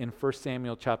interesting in 1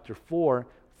 Samuel chapter 4,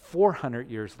 400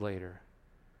 years later.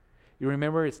 You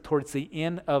remember it's towards the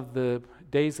end of the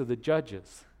days of the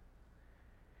judges.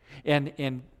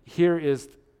 And here is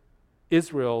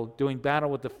Israel doing battle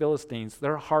with the Philistines.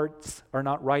 Their hearts are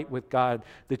not right with God,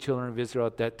 the children of Israel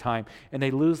at that time, and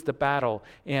they lose the battle.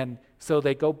 And so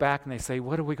they go back and they say,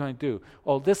 what are we going to do?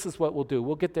 Oh, this is what we'll do.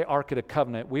 We'll get the Ark of the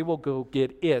Covenant. We will go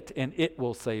get it, and it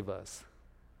will save us.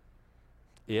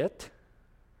 It?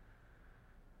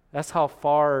 That's how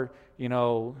far,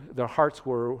 their hearts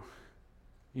were,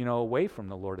 away from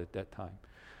the Lord at that time.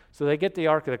 So they get the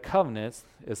Ark of the Covenant,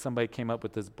 as somebody came up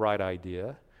with this bright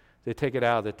idea. They take it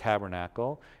out of the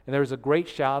tabernacle. And there was a great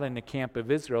shout in the camp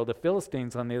of Israel. The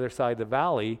Philistines on the other side of the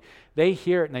valley, they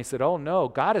hear it and they said, oh no,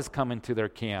 God is coming to their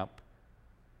camp.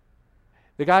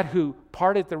 The God who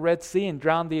parted the Red Sea and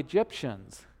drowned the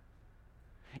Egyptians.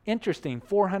 Interesting,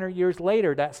 400 years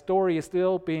later, that story is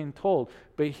still being told.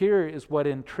 But here is what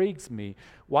intrigues me.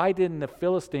 Why didn't the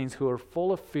Philistines, who are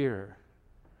full of fear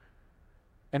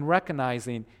and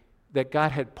recognizing that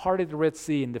God had parted the Red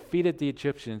Sea and defeated the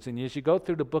Egyptians. And as you go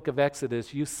through the book of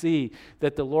Exodus, you see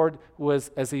that the Lord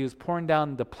was, as he was pouring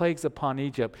down the plagues upon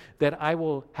Egypt, that I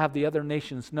will have the other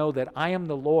nations know that I am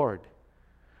the Lord.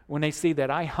 When they see that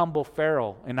I humble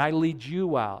Pharaoh and I lead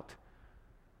you out,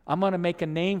 I'm going to make a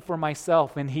name for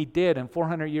myself. And he did. And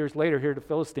 400 years later, here the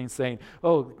Philistines saying,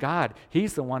 oh, God,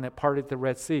 he's the one that parted the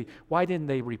Red Sea. Why didn't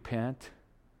they repent?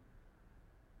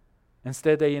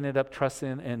 Instead, they ended up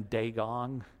trusting in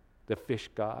Dagon, the fish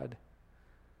god,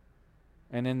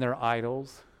 and in their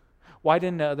idols. Why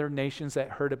didn't the other nations that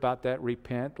heard about that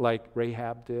repent like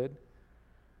Rahab did?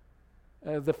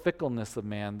 The fickleness of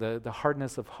man, the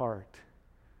hardness of heart.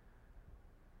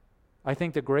 I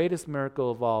think the greatest miracle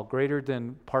of all, greater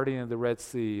than parting of the Red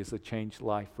Sea, is a changed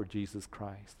life for Jesus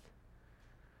Christ.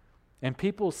 And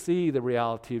people see the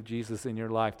reality of Jesus in your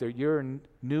life. That you're a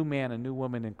new man, a new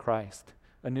woman in Christ,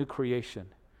 a new creation.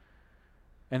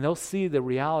 And they'll see the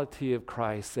reality of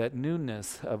Christ, that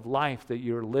newness of life that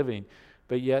you're living.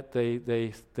 but yet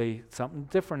they something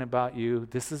different about you.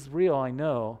 This is real, I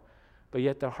know, but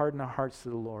yet they're hardening their hearts to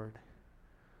the Lord.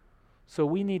 So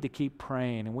we need to keep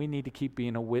praying, and we need to keep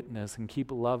being a witness and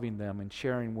keep loving them and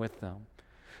sharing with them.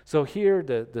 So here,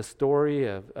 the story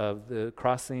of the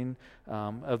crossing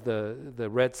of the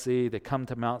Red Sea, they come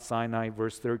to Mount Sinai,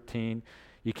 verse 13.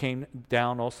 You came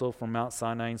down also from Mount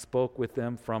Sinai and spoke with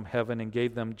them from heaven and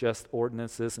gave them just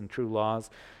ordinances and true laws,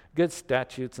 good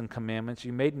statutes and commandments.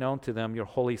 You made known to them your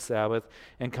holy Sabbath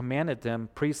and commanded them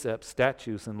precepts,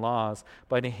 statutes, and laws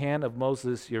by the hand of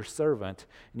Moses your servant.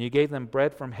 And you gave them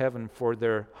bread from heaven for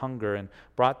their hunger and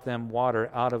brought them water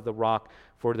out of the rock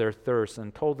for their thirst,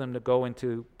 and told them to go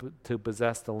into to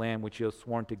possess the land which you have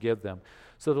sworn to give them.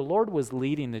 So the Lord was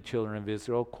leading the children of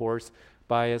Israel, of course,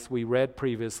 by, as we read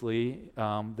previously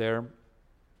there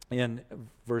in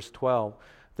verse 12,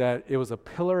 that it was a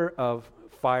pillar of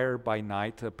fire by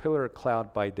night, a pillar of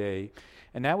cloud by day,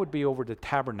 and that would be over the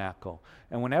tabernacle.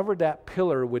 And whenever that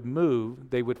pillar would move,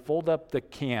 they would fold up the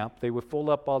camp, they would fold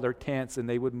up all their tents, and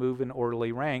they would move in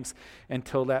orderly ranks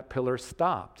until that pillar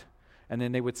stopped. And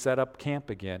then they would set up camp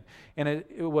again. And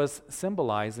it was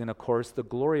symbolizing, of course, the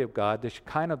glory of God, the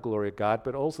Shekinah glory of God,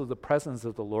 but also the presence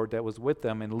of the Lord that was with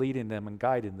them and leading them and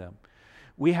guiding them.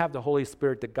 We have the Holy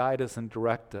Spirit to guide us and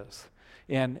direct us.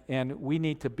 And we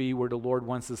need to be where the Lord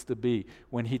wants us to be.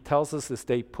 When He tells us to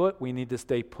stay put, we need to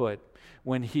stay put.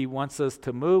 When He wants us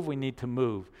to move, we need to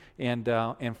move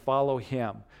and follow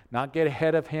Him. Not get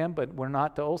ahead of Him, but we're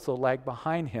not to also lag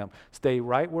behind Him. Stay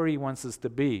right where He wants us to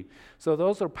be. So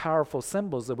those are powerful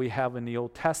symbols that we have in the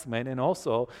Old Testament. And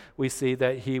also we see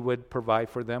that He would provide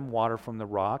for them water from the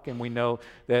rock. And we know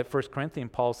that 1 Corinthians,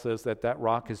 Paul says that that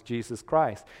rock is Jesus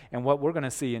Christ. And what we're going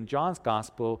to see in John's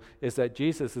Gospel is that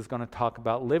Jesus is going to talk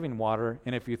about living water.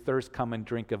 And if you thirst, come and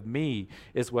drink of me,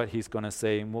 is what He's going to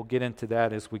say. And we'll get into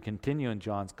that as we continue in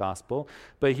John's Gospel.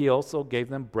 But He also gave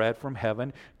them bread from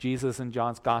heaven. Jesus in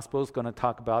John's Gospel is going to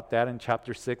talk about that in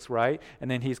chapter 6, right?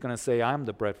 And then He's going to say, I'm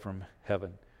the bread from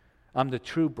heaven. I'm the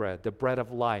true bread, the bread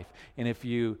of life. And if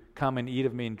you come and eat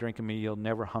of me and drink of me, you'll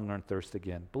never hunger and thirst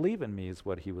again. Believe in me is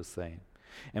what He was saying.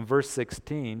 In verse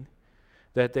 16,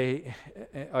 that they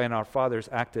and our fathers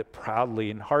acted proudly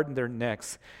and hardened their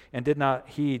necks and did not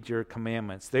heed your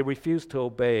commandments. They refused to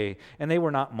obey, and they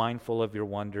were not mindful of your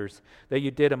wonders that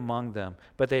you did among them.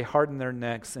 But they hardened their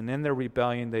necks, and in their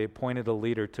rebellion they appointed a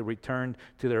leader to return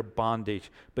to their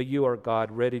bondage. But you are God,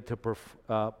 ready to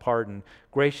pardon,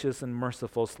 gracious and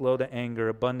merciful, slow to anger,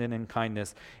 abundant in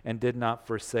kindness, and did not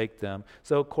forsake them.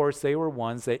 So, of course, they were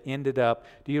ones that ended up,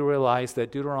 do you realize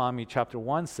that Deuteronomy chapter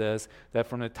 1 says that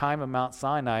from the time of Mount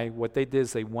Sinai, what they did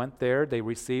is they went there, they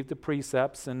received the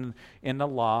precepts in the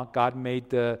law. God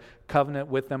made the covenant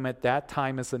with them at that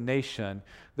time as a nation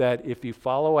that if you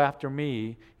follow after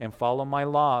me and follow my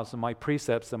laws and my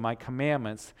precepts and my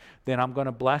commandments, then I'm going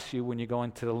to bless you when you go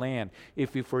into the land.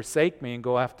 If you forsake me and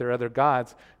go after other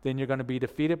gods, then you're going to be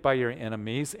defeated by your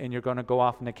enemies and you're going to go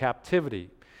off into captivity.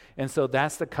 And so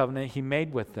that's the covenant He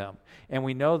made with them. And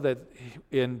we know that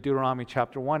in Deuteronomy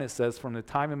chapter 1, it says from the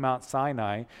time of Mount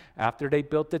Sinai, after they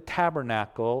built the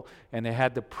tabernacle and they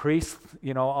had the priests,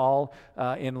 all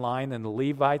in line and the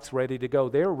Levites ready to go,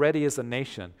 they were ready as a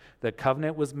nation. The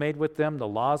covenant was made with them. The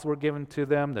laws were given to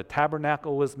them. The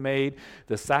tabernacle was made.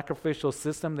 The sacrificial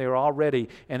system, they were all ready.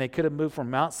 And they could have moved from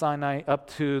Mount Sinai up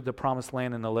to the promised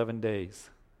land in 11 days.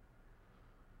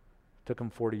 It took them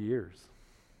 40 years.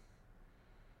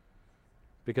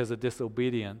 Because of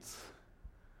disobedience,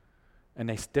 and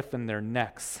they stiffened their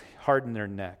necks, hardened their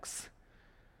necks.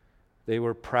 They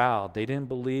were proud. They didn't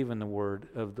believe in the word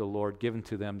of the Lord given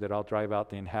to them that I'll drive out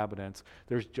the inhabitants.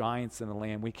 There's giants in the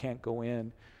land. We can't go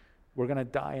in. We're going to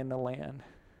die in the land.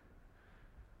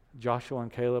 Joshua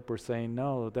and Caleb were saying,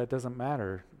 no, that doesn't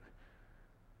matter.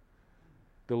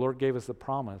 The Lord gave us the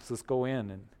promise. Let's go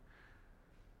in.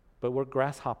 But we're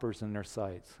grasshoppers in their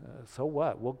sights. So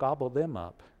what? We'll gobble them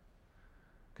up.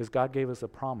 Because God gave us a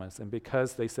promise. And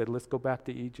because they said, let's go back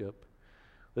to Egypt,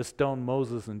 let's stone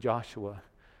Moses and Joshua,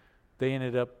 they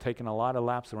ended up taking a lot of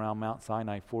laps around Mount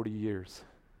Sinai, 40 years.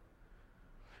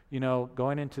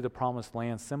 Going into the promised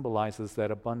land symbolizes that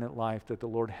abundant life that the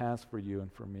Lord has for you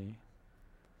and for me.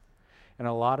 And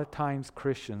a lot of times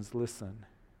Christians,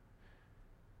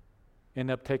 end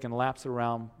up taking laps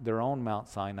around their own Mount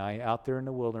Sinai out there in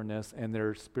the wilderness, and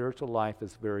their spiritual life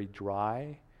is very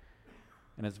dry,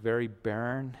 and it's very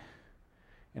barren,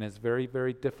 and it's very,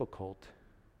 very difficult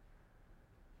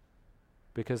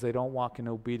because they don't walk in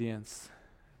obedience.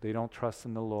 They don't trust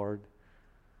in the Lord.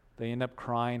 They end up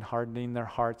crying, hardening their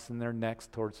hearts and their necks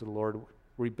towards the Lord.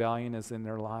 Rebellion is in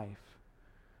their life.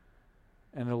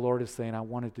 And the Lord is saying, I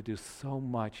wanted to do so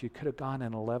much. You could have gone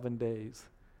in 11 days.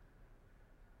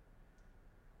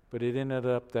 But it ended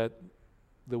up that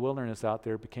the wilderness out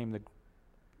there became the,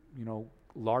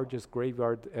 largest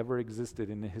graveyard that ever existed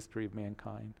in the history of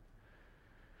mankind.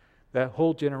 That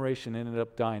whole generation ended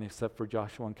up dying except for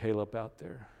Joshua and Caleb out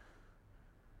there.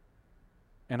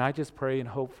 And I just pray and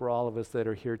hope for all of us that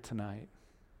are here tonight,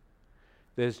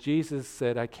 that as Jesus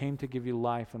said, I came to give you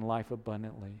life and life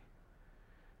abundantly,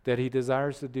 that he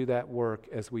desires to do that work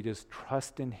as we just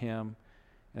trust in him,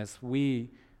 as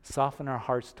we soften our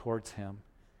hearts towards him,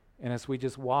 and as we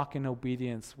just walk in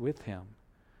obedience with him,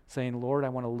 saying, Lord, I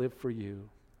want to live for you.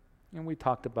 And we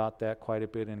talked about that quite a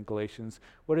bit in Galatians.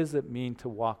 What does it mean to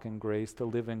walk in grace, to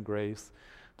live in grace,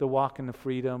 to walk in the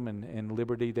freedom and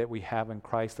liberty that we have in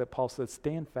Christ? That Paul said,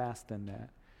 stand fast in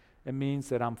that. It means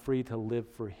that I'm free to live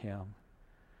for him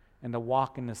and to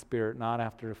walk in the Spirit, not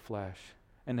after the flesh,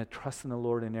 and to trust in the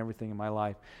Lord in everything in my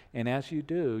life. And as you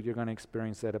do, you're going to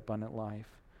experience that abundant life.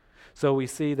 So we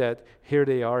see that here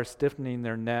they are stiffening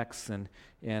their necks, and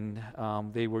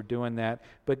they were doing that.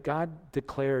 But God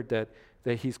declared that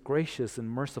he's gracious and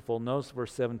merciful. Notice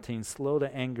verse 17, slow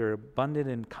to anger, abundant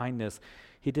in kindness.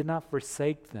 He did not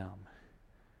forsake them.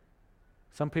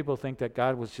 Some people think that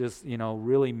God was just,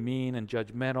 really mean and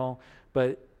judgmental,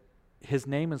 but his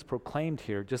name is proclaimed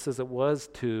here, just as it was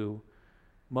to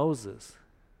Moses.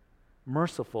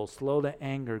 Merciful, slow to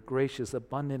anger, gracious,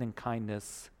 abundant in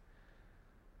kindness.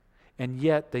 And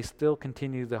yet they still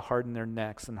continue to harden their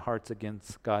necks and hearts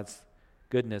against God's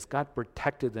goodness. God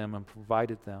protected them and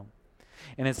provided them.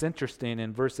 And it's interesting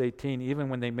in verse 18, even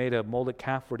when they made a molded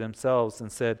calf for themselves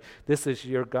and said, this is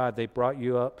your God, they brought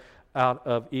you up out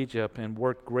of Egypt and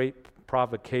worked great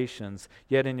provocations,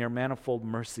 yet in your manifold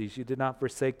mercies you did not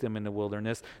forsake them in the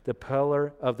wilderness. The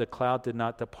pillar of the cloud did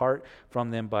not depart from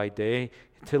them by day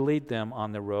to lead them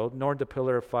on the road, nor the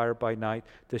pillar of fire by night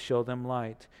to show them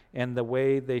light and the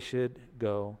way they should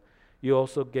go. You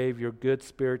also gave your good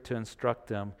spirit to instruct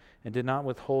them, and did not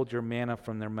withhold your manna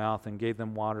from their mouth, and gave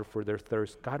them water for their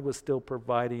thirst. God was still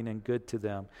providing and good to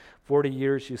them. 40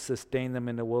 years you sustained them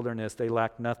in the wilderness. They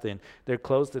lacked nothing. Their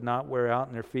clothes did not wear out,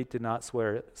 and their feet did not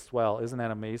swell. Isn't that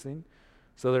amazing?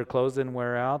 So their clothes didn't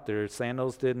wear out, their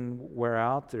sandals didn't wear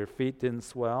out, their feet didn't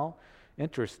swell.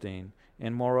 Interesting.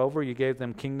 And moreover, you gave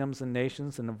them kingdoms and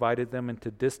nations and divided them into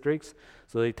districts.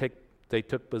 So they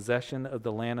took possession of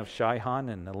the land of Shihon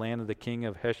and the land of the king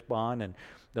of Heshbon and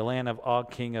the land of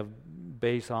Og, king of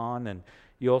Bashan. And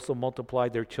you also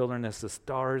multiplied their children as the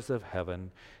stars of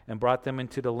heaven and brought them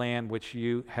into the land which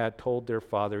you had told their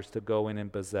fathers to go in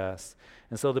and possess.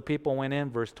 And so the people went in,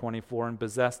 verse 24, and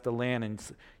possessed the land. And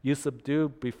you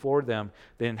subdued before them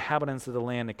the inhabitants of the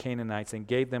land, the Canaanites, and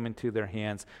gave them into their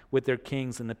hands with their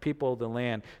kings and the people of the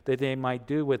land, that they might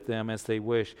do with them as they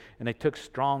wished. And they took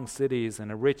strong cities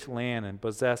and a rich land and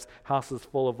possessed houses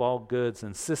full of all goods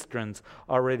and cisterns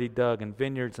already dug and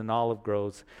vineyards and olive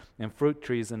groves and fruit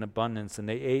trees in abundance. And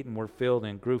they ate and were filled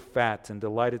and grew fat and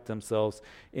delighted themselves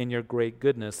in your great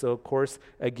goodness. So, of course,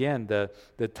 again, the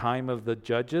time of the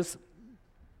judges,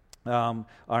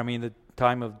 the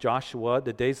time of Joshua,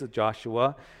 the days of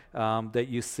Joshua, that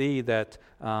you see that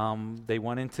they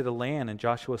went into the land. And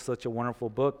Joshua is such a wonderful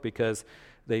book because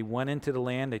they went into the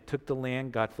land, they took the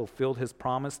land, God fulfilled his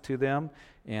promise to them,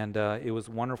 and it was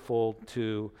wonderful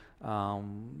to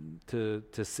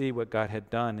see what God had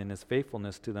done in his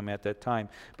faithfulness to them at that time.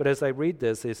 But as I read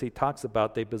this, as he talks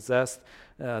about they possessed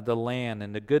the land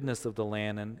and the goodness of the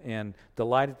land and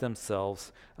delighted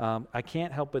themselves, I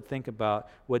can't help but think about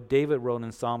what David wrote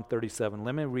in Psalm 37.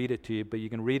 Let me read it to you, but you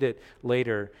can read it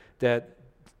later, that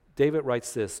David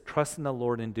writes this: trust in the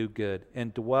Lord and do good,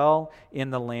 and dwell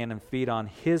in the land and feed on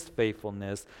his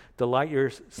faithfulness. Delight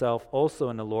yourself also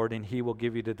in the Lord, and he will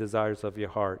give you the desires of your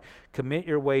heart. Commit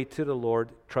your way to the Lord,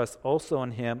 trust also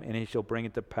in him, and he shall bring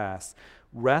it to pass.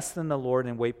 Rest in the Lord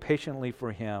and wait patiently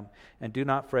for him, and do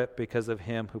not fret because of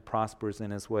him who prospers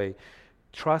in his way.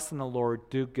 Trust in the Lord,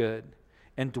 do good,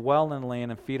 and dwell in the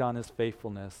land and feed on his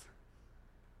faithfulness.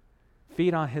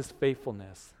 Feed on his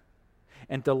faithfulness.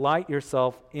 And delight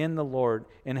yourself in the Lord,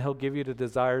 and he'll give you the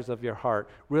desires of your heart.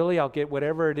 Really, I'll get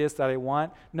whatever it is that I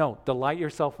want? No, delight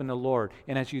yourself in the Lord.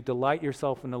 And as you delight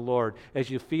yourself in the Lord, as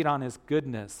you feed on his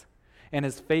goodness and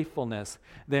his faithfulness,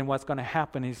 then what's going to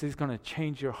happen is he's going to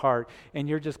change your heart, and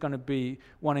you're just going to be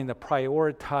wanting to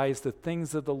prioritize the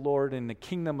things of the Lord and the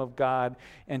kingdom of God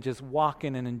and just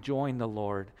walking and enjoying the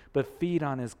Lord. But feed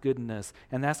on his goodness.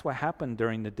 And that's what happened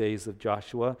during the days of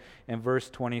Joshua. And verse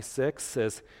 26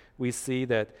 says, we see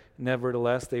that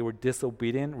Nevertheless, they were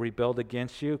disobedient, rebelled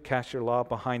against you, cast your law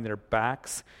behind their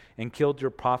backs, and killed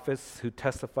your prophets who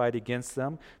testified against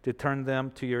them, to turn them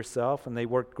to yourself, and they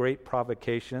worked great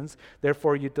provocations.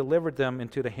 Therefore you delivered them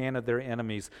into the hand of their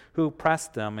enemies, who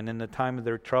oppressed them, and in the time of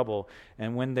their trouble.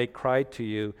 And when they cried to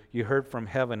you, you heard from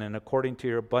heaven, and according to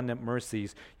your abundant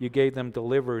mercies, you gave them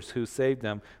deliverers who saved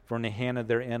them from the hand of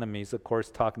their enemies. Of course,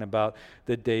 talking about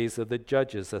the days of the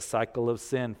judges, a cycle of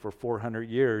sin for 400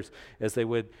 years, as they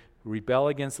would rebel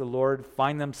against the Lord,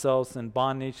 find themselves in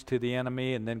bondage to the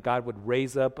enemy, and then God would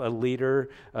raise up a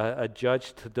leader, a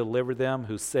judge to deliver them,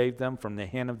 who saved them from the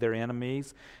hand of their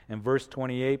enemies. In verse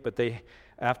 28, but they,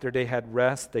 after they had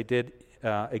rest, they did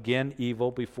again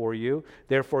evil before you.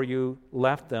 Therefore you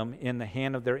left them in the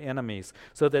hand of their enemies,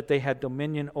 so that they had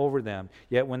dominion over them.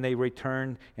 Yet when they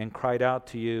returned and cried out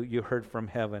to you, you heard from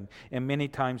heaven. And many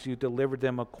times you delivered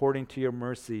them according to your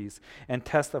mercies, and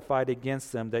testified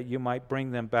against them that you might bring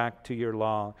them back to your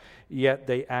law. Yet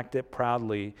they acted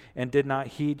proudly, and did not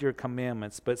heed your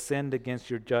commandments, but sinned against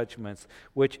your judgments,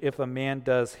 which if a man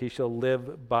does, he shall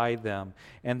live by them.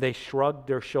 And they shrugged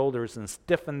their shoulders and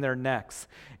stiffened their necks,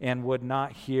 and would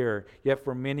not hear. Yet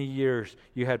for many years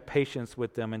you had patience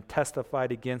with them, and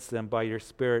testified against them by your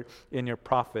Spirit in your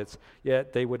prophets.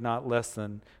 Yet they would not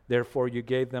listen. Therefore you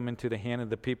gave them into the hand of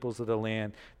the peoples of the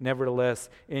land. Nevertheless,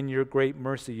 in your great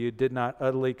mercy you did not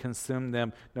utterly consume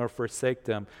them, nor forsake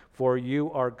them. For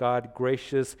you are God,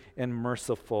 gracious and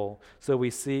merciful. So we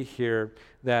see here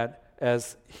that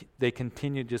as they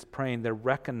continue just praying, they're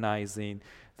recognizing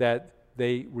that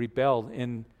they rebelled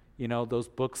in those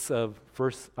books of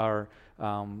First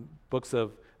and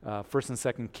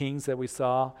Second Kings that we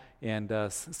saw,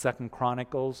 and Second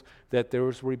Chronicles, that there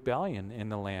was rebellion in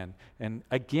the land, and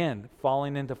again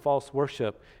falling into false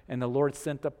worship. And the Lord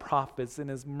sent the prophets in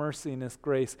His mercy and His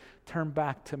grace. Turn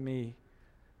back to me,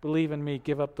 believe in me,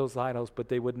 give up those idols, but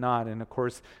they would not. And of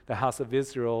course, the house of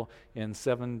Israel in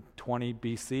 720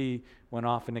 BC went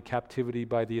off into captivity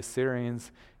by the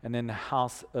Assyrians, and then the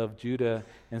house of Judah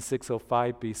in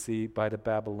 605 BC by the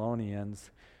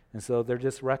Babylonians. And so they're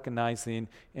just recognizing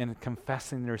and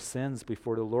confessing their sins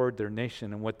before the Lord, their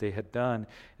nation, and what they had done.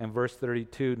 And verse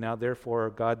 32, now therefore,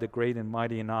 God, the great and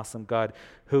mighty and awesome God,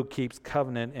 who keeps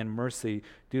covenant and mercy,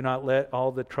 do not let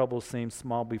all the trouble seem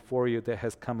small before you that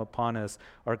has come upon us,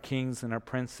 our kings and our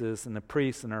princes and the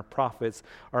priests and our prophets,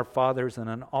 our fathers, and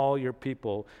on all your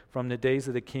people, from the days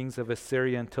of the kings of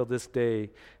Assyria until this day.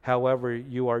 However,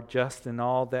 you are just in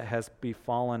all that has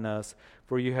befallen us,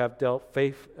 for you have dealt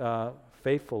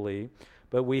faithfully,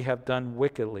 but we have done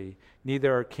wickedly.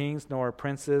 Neither our kings nor our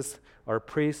princes, our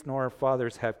priests nor our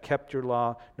fathers have kept your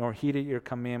law, nor heeded your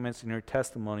commandments and your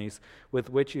testimonies with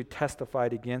which you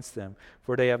testified against them.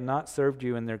 For they have not served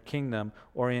you in their kingdom,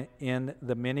 or in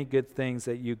the many good things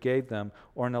that you gave them,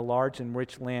 or in a large and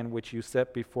rich land which you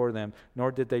set before them,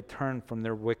 nor did they turn from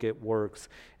their wicked works.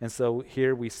 And so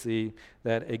here we see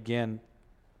that again,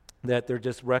 that they're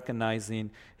just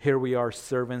recognizing, here we are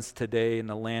servants today in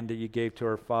the land that you gave to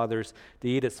our fathers to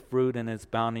eat its fruit and its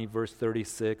bounty, verse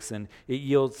 36, and it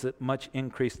yields much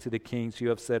increase to the kings you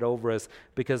have set over us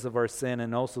because of our sin,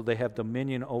 and also they have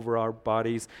dominion over our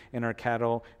bodies and our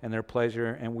cattle and their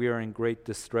pleasure, and we are in great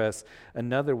distress.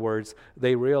 In other words,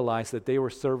 they realized that they were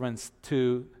servants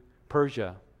to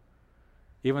Persia,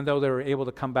 even though they were able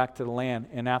to come back to the land.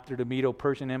 And after the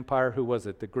Medo-Persian Empire, who was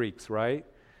it? The Greeks, right?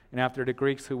 And after the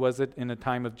Greeks, who was it in the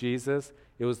time of Jesus?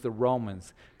 It was the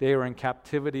Romans. They were in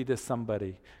captivity to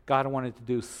somebody. God wanted to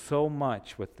do so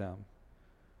much with them.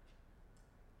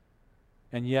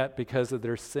 And yet, because of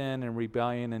their sin and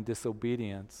rebellion and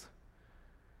disobedience,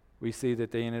 we see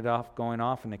that they ended up going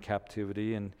off into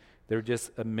captivity, and they're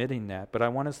just admitting that. But I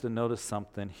want us to notice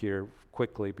something here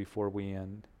quickly before we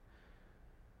end.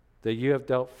 That you have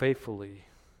dealt faithfully.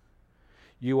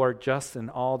 You are just in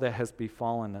all that has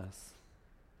befallen us.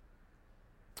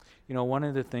 One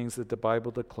of the things that the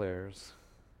Bible declares,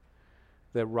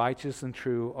 that righteous and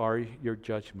true are your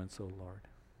judgments, O Lord.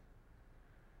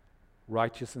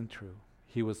 Righteous and true.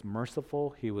 He was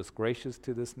merciful. He was gracious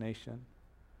to this nation.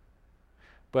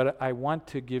 But I want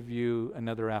to give you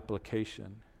another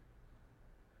application.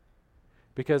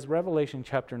 Because Revelation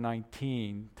chapter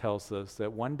 19 tells us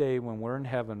that one day when we're in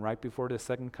heaven, right before the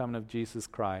second coming of Jesus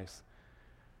Christ,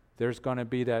 there's going to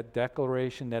be that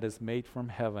declaration that is made from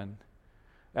heaven.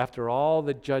 After all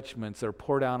the judgments that are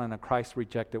poured out on a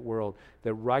Christ-rejected world,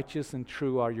 that righteous and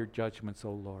true are your judgments,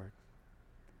 O Lord.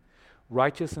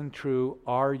 Righteous and true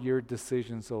are your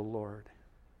decisions, O Lord.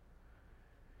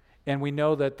 And we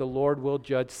know that the Lord will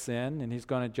judge sin, and He's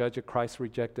going to judge a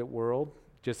Christ-rejected world,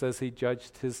 just as He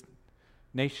judged His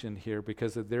nation here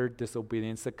because of their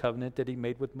disobedience, the covenant that he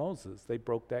made with Moses. They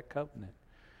broke that covenant.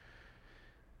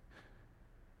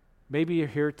 Maybe you're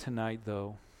here tonight,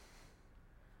 though,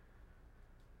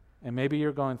 and maybe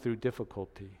you're going through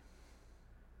difficulty.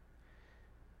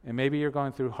 And maybe you're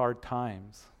going through hard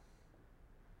times.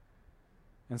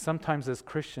 And sometimes as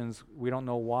Christians, we don't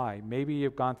know why. Maybe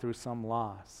you've gone through some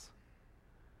loss.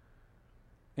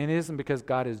 And it isn't because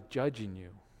God is judging you.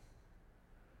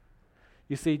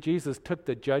 You see, Jesus took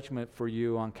the judgment for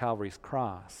you on Calvary's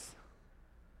cross.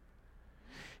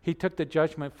 He took the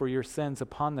judgment for your sins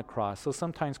upon the cross. So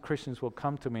sometimes Christians will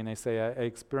come to me and they say, I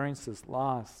experienced this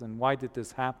loss, and why did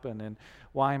this happen, and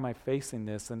why am I facing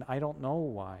this? And I don't know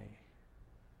why.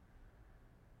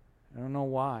 I don't know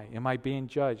why. Am I being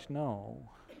judged? No.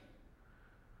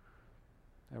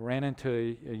 I ran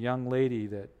into a young lady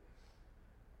that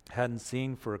hadn't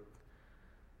seen for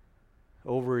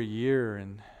over a year,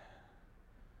 and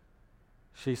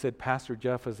she said, Pastor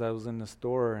Jeff, as I was in the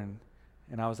store, and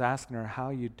I was asking her, how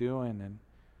you doing? And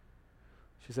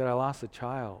she said, I lost a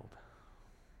child.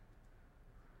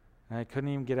 And I couldn't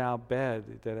even get out of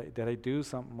bed. Did I do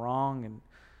something wrong? And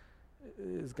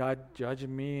is God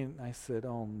judging me? And I said,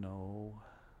 oh no.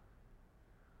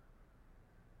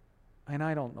 And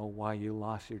I don't know why you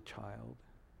lost your child.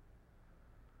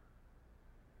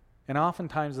 And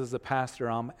oftentimes as a pastor,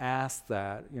 I'm asked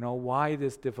that, why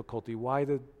this difficulty, why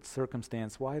the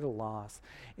circumstance, why the loss?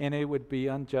 And it would be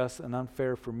unjust and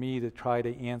unfair for me to try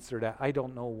to answer that. I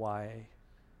don't know why.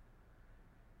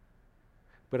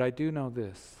 But I do know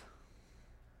this,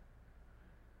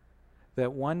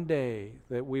 that one day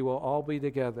that we will all be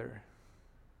together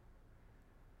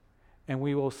and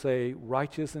we will say,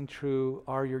 righteous and true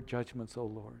are your judgments, O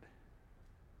Lord.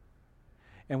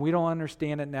 And we don't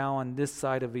understand it now on this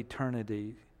side of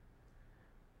eternity.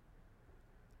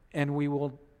 And we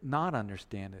will not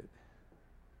understand it.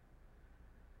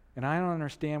 And I don't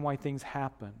understand why things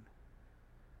happen.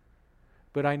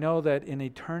 But I know that in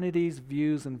eternity's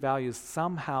views and values,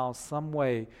 somehow, some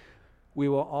way, we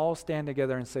will all stand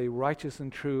together and say, righteous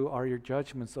and true are your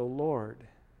judgments, O Lord.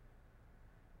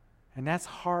 And that's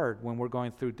hard when we're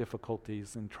going through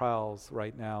difficulties and trials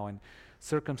right now, and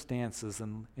circumstances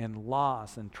and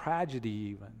loss and tragedy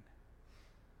even.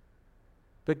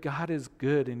 But God is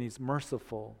good and He's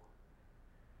merciful.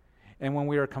 And when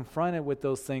we are confronted with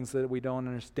those things that we don't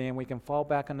understand, we can fall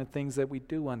back on the things that we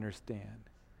do understand.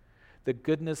 The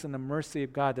goodness and the mercy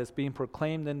of God that's being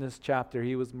proclaimed in this chapter.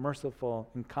 He was merciful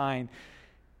and kind.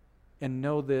 And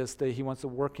know this, that He wants to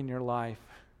work in your life.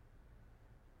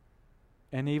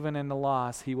 And even in the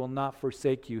loss, He will not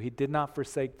forsake you. He did not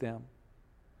forsake them.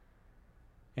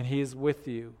 And He is with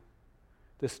you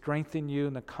to strengthen you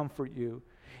and to comfort you.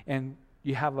 And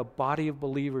you have a body of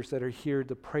believers that are here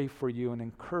to pray for you and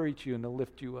encourage you and to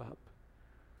lift you up.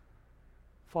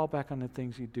 Fall back on the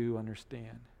things you do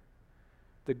understand.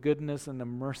 The goodness and the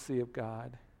mercy of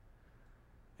God.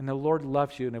 And the Lord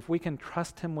loves you. And if we can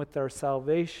trust Him with our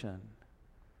salvation,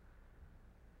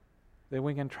 then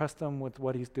we can trust Him with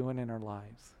what He's doing in our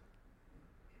lives.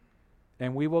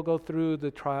 And we will go through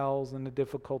the trials and the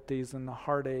difficulties and the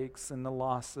heartaches and the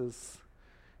losses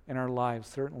in our lives.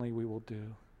 Certainly we will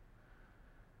do.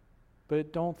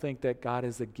 But don't think that God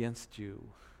is against you.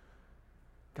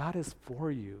 God is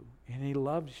for you, and He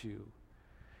loves you.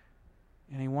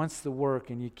 And He wants to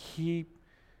work, and you keep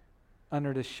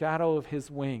under the shadow of His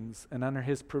wings and under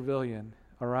His pavilion,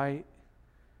 all right?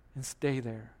 And stay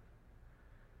there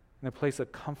in a place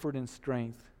of comfort and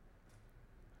strength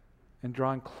and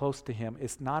drawing close to Him.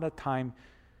 It's not a time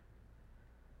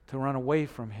to run away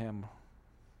from Him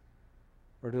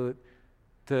or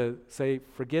to say,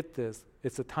 forget this.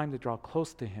 It's a time to draw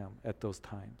close to Him at those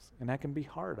times. And that can be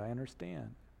hard, I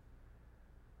understand.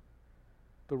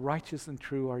 But righteous and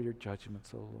true are your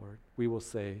judgments, O Lord. We will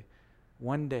say,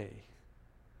 one day,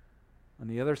 on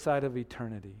the other side of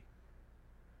eternity,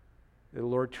 that,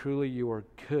 Lord, truly you are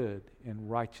good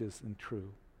and righteous and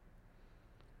true.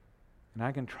 And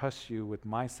I can trust you with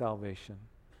my salvation.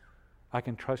 I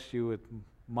can trust you with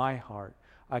my heart.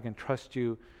 I can trust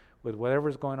you with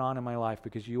whatever's going on in my life,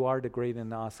 because you are the great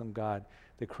and awesome God,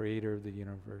 the creator of the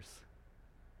universe.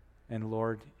 And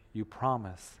Lord, you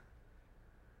promise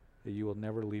that you will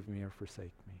never leave me or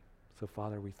forsake me. So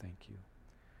Father, we thank you.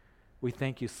 We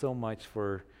thank you so much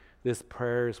for this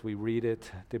prayer as we read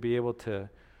it, to be able to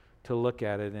look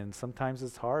at it. And sometimes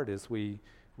it's hard as we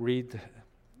read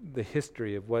the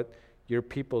history of what your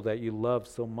people that you love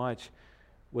so much,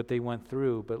 what they went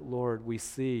through. But Lord, we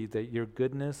see that your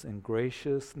goodness and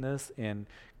graciousness and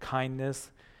kindness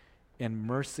and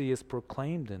mercy is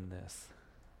proclaimed in this.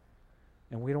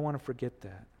 And we don't want to forget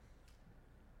that.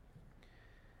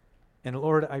 And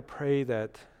Lord, I pray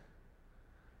that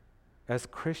as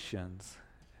Christians,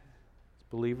 as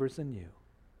believers in you,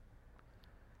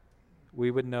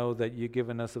 we would know that you've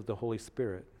given us of the Holy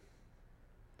Spirit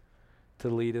to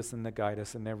lead us and to guide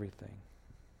us in everything.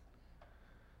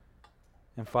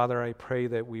 And Father, I pray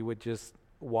that we would just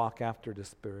walk after the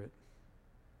Spirit.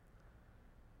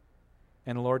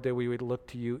 And Lord, that we would look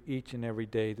to you each and every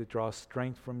day to draw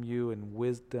strength from you and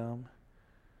wisdom.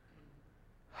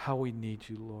 How we need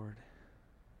you, Lord.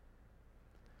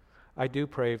 I do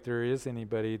pray if there is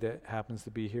anybody that happens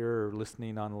to be here or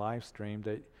listening on live stream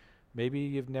that maybe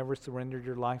you've never surrendered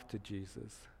your life to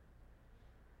Jesus.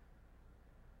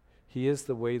 He is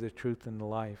the way, the truth, and the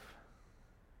life.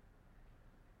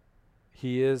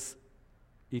 He is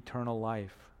eternal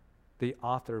life, the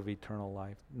author of eternal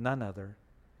life, none other.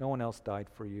 No one else died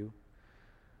for you.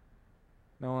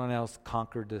 No one else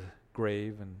conquered the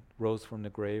grave and rose from the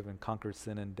grave and conquered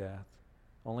sin and death.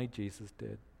 Only Jesus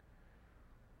did.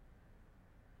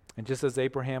 And just as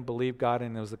Abraham believed God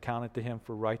and it was accounted to him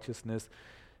for righteousness,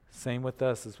 same with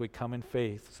us as we come in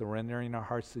faith, surrendering our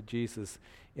hearts to Jesus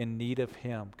in need of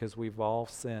him, because we've all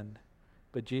sinned.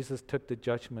 But Jesus took the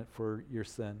judgment for your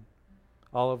sin.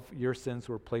 All of your sins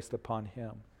were placed upon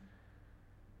him.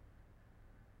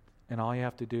 And all you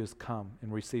have to do is come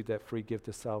and receive that free gift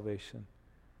of salvation.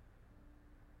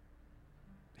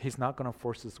 He's not going to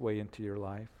force his way into your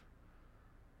life,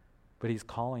 but he's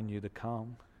calling you to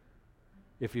come.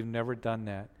 If you've never done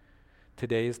that,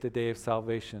 today is the day of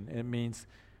salvation. It means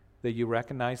that you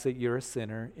recognize that you're a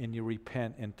sinner and you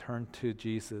repent and turn to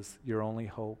Jesus, your only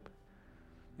hope,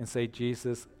 and say,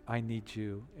 Jesus, I need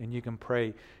you. And you can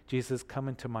pray, Jesus, come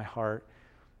into my heart.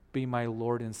 Be my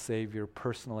Lord and Savior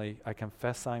personally. I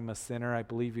confess I'm a sinner. I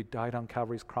believe you died on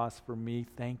Calvary's cross for me.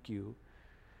 Thank you.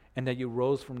 And that you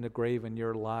rose from the grave and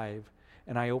you're alive.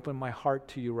 And I open my heart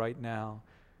to you right now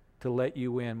to let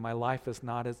you in. My life is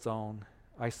not its own.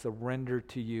 I surrender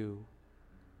to you.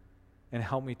 And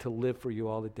help me to live for you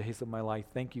all the days of my life.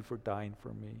 Thank you for dying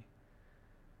for me.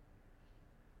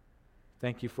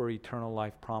 Thank you for eternal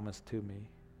life promised to me.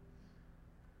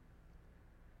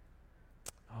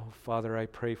 Oh, Father, I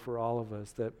pray for all of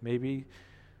us that maybe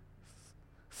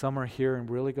some are here and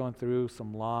really going through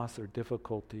some loss or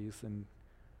difficulties and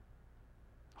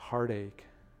heartache.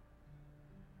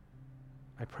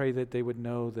 I pray that they would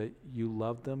know that you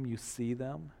love them, you see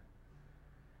them.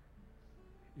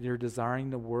 You're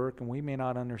desiring to work, and we may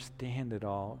not understand it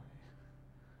all.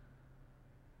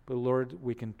 But Lord,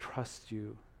 we can trust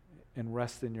you and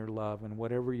rest in your love and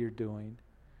whatever you're doing.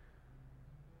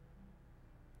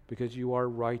 Because you are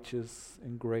righteous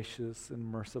and gracious and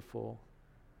merciful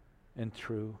and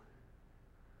true.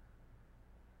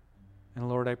 And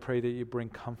Lord, I pray that you bring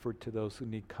comfort to those who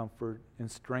need comfort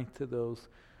and strength to those,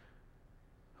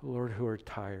 Lord, who are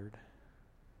tired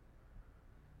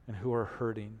and who are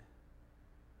hurting.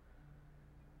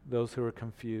 Those who are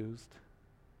confused.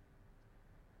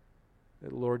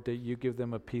 That, Lord, that you give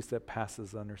them a peace that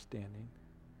passes understanding.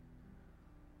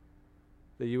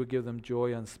 That you would give them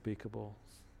joy unspeakable.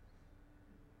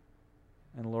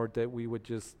 And Lord, that we would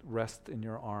just rest in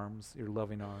your arms, your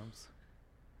loving arms.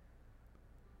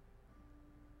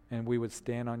 And we would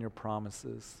stand on your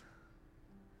promises.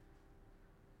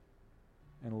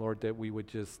 And Lord, that we would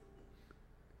just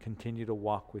continue to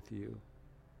walk with you.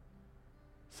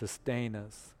 Sustain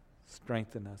us,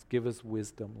 strengthen us, give us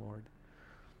wisdom, Lord.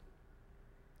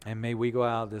 And may we go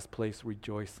out of this place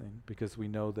rejoicing because we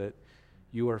know that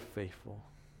you are faithful.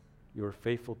 You are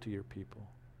faithful to your people.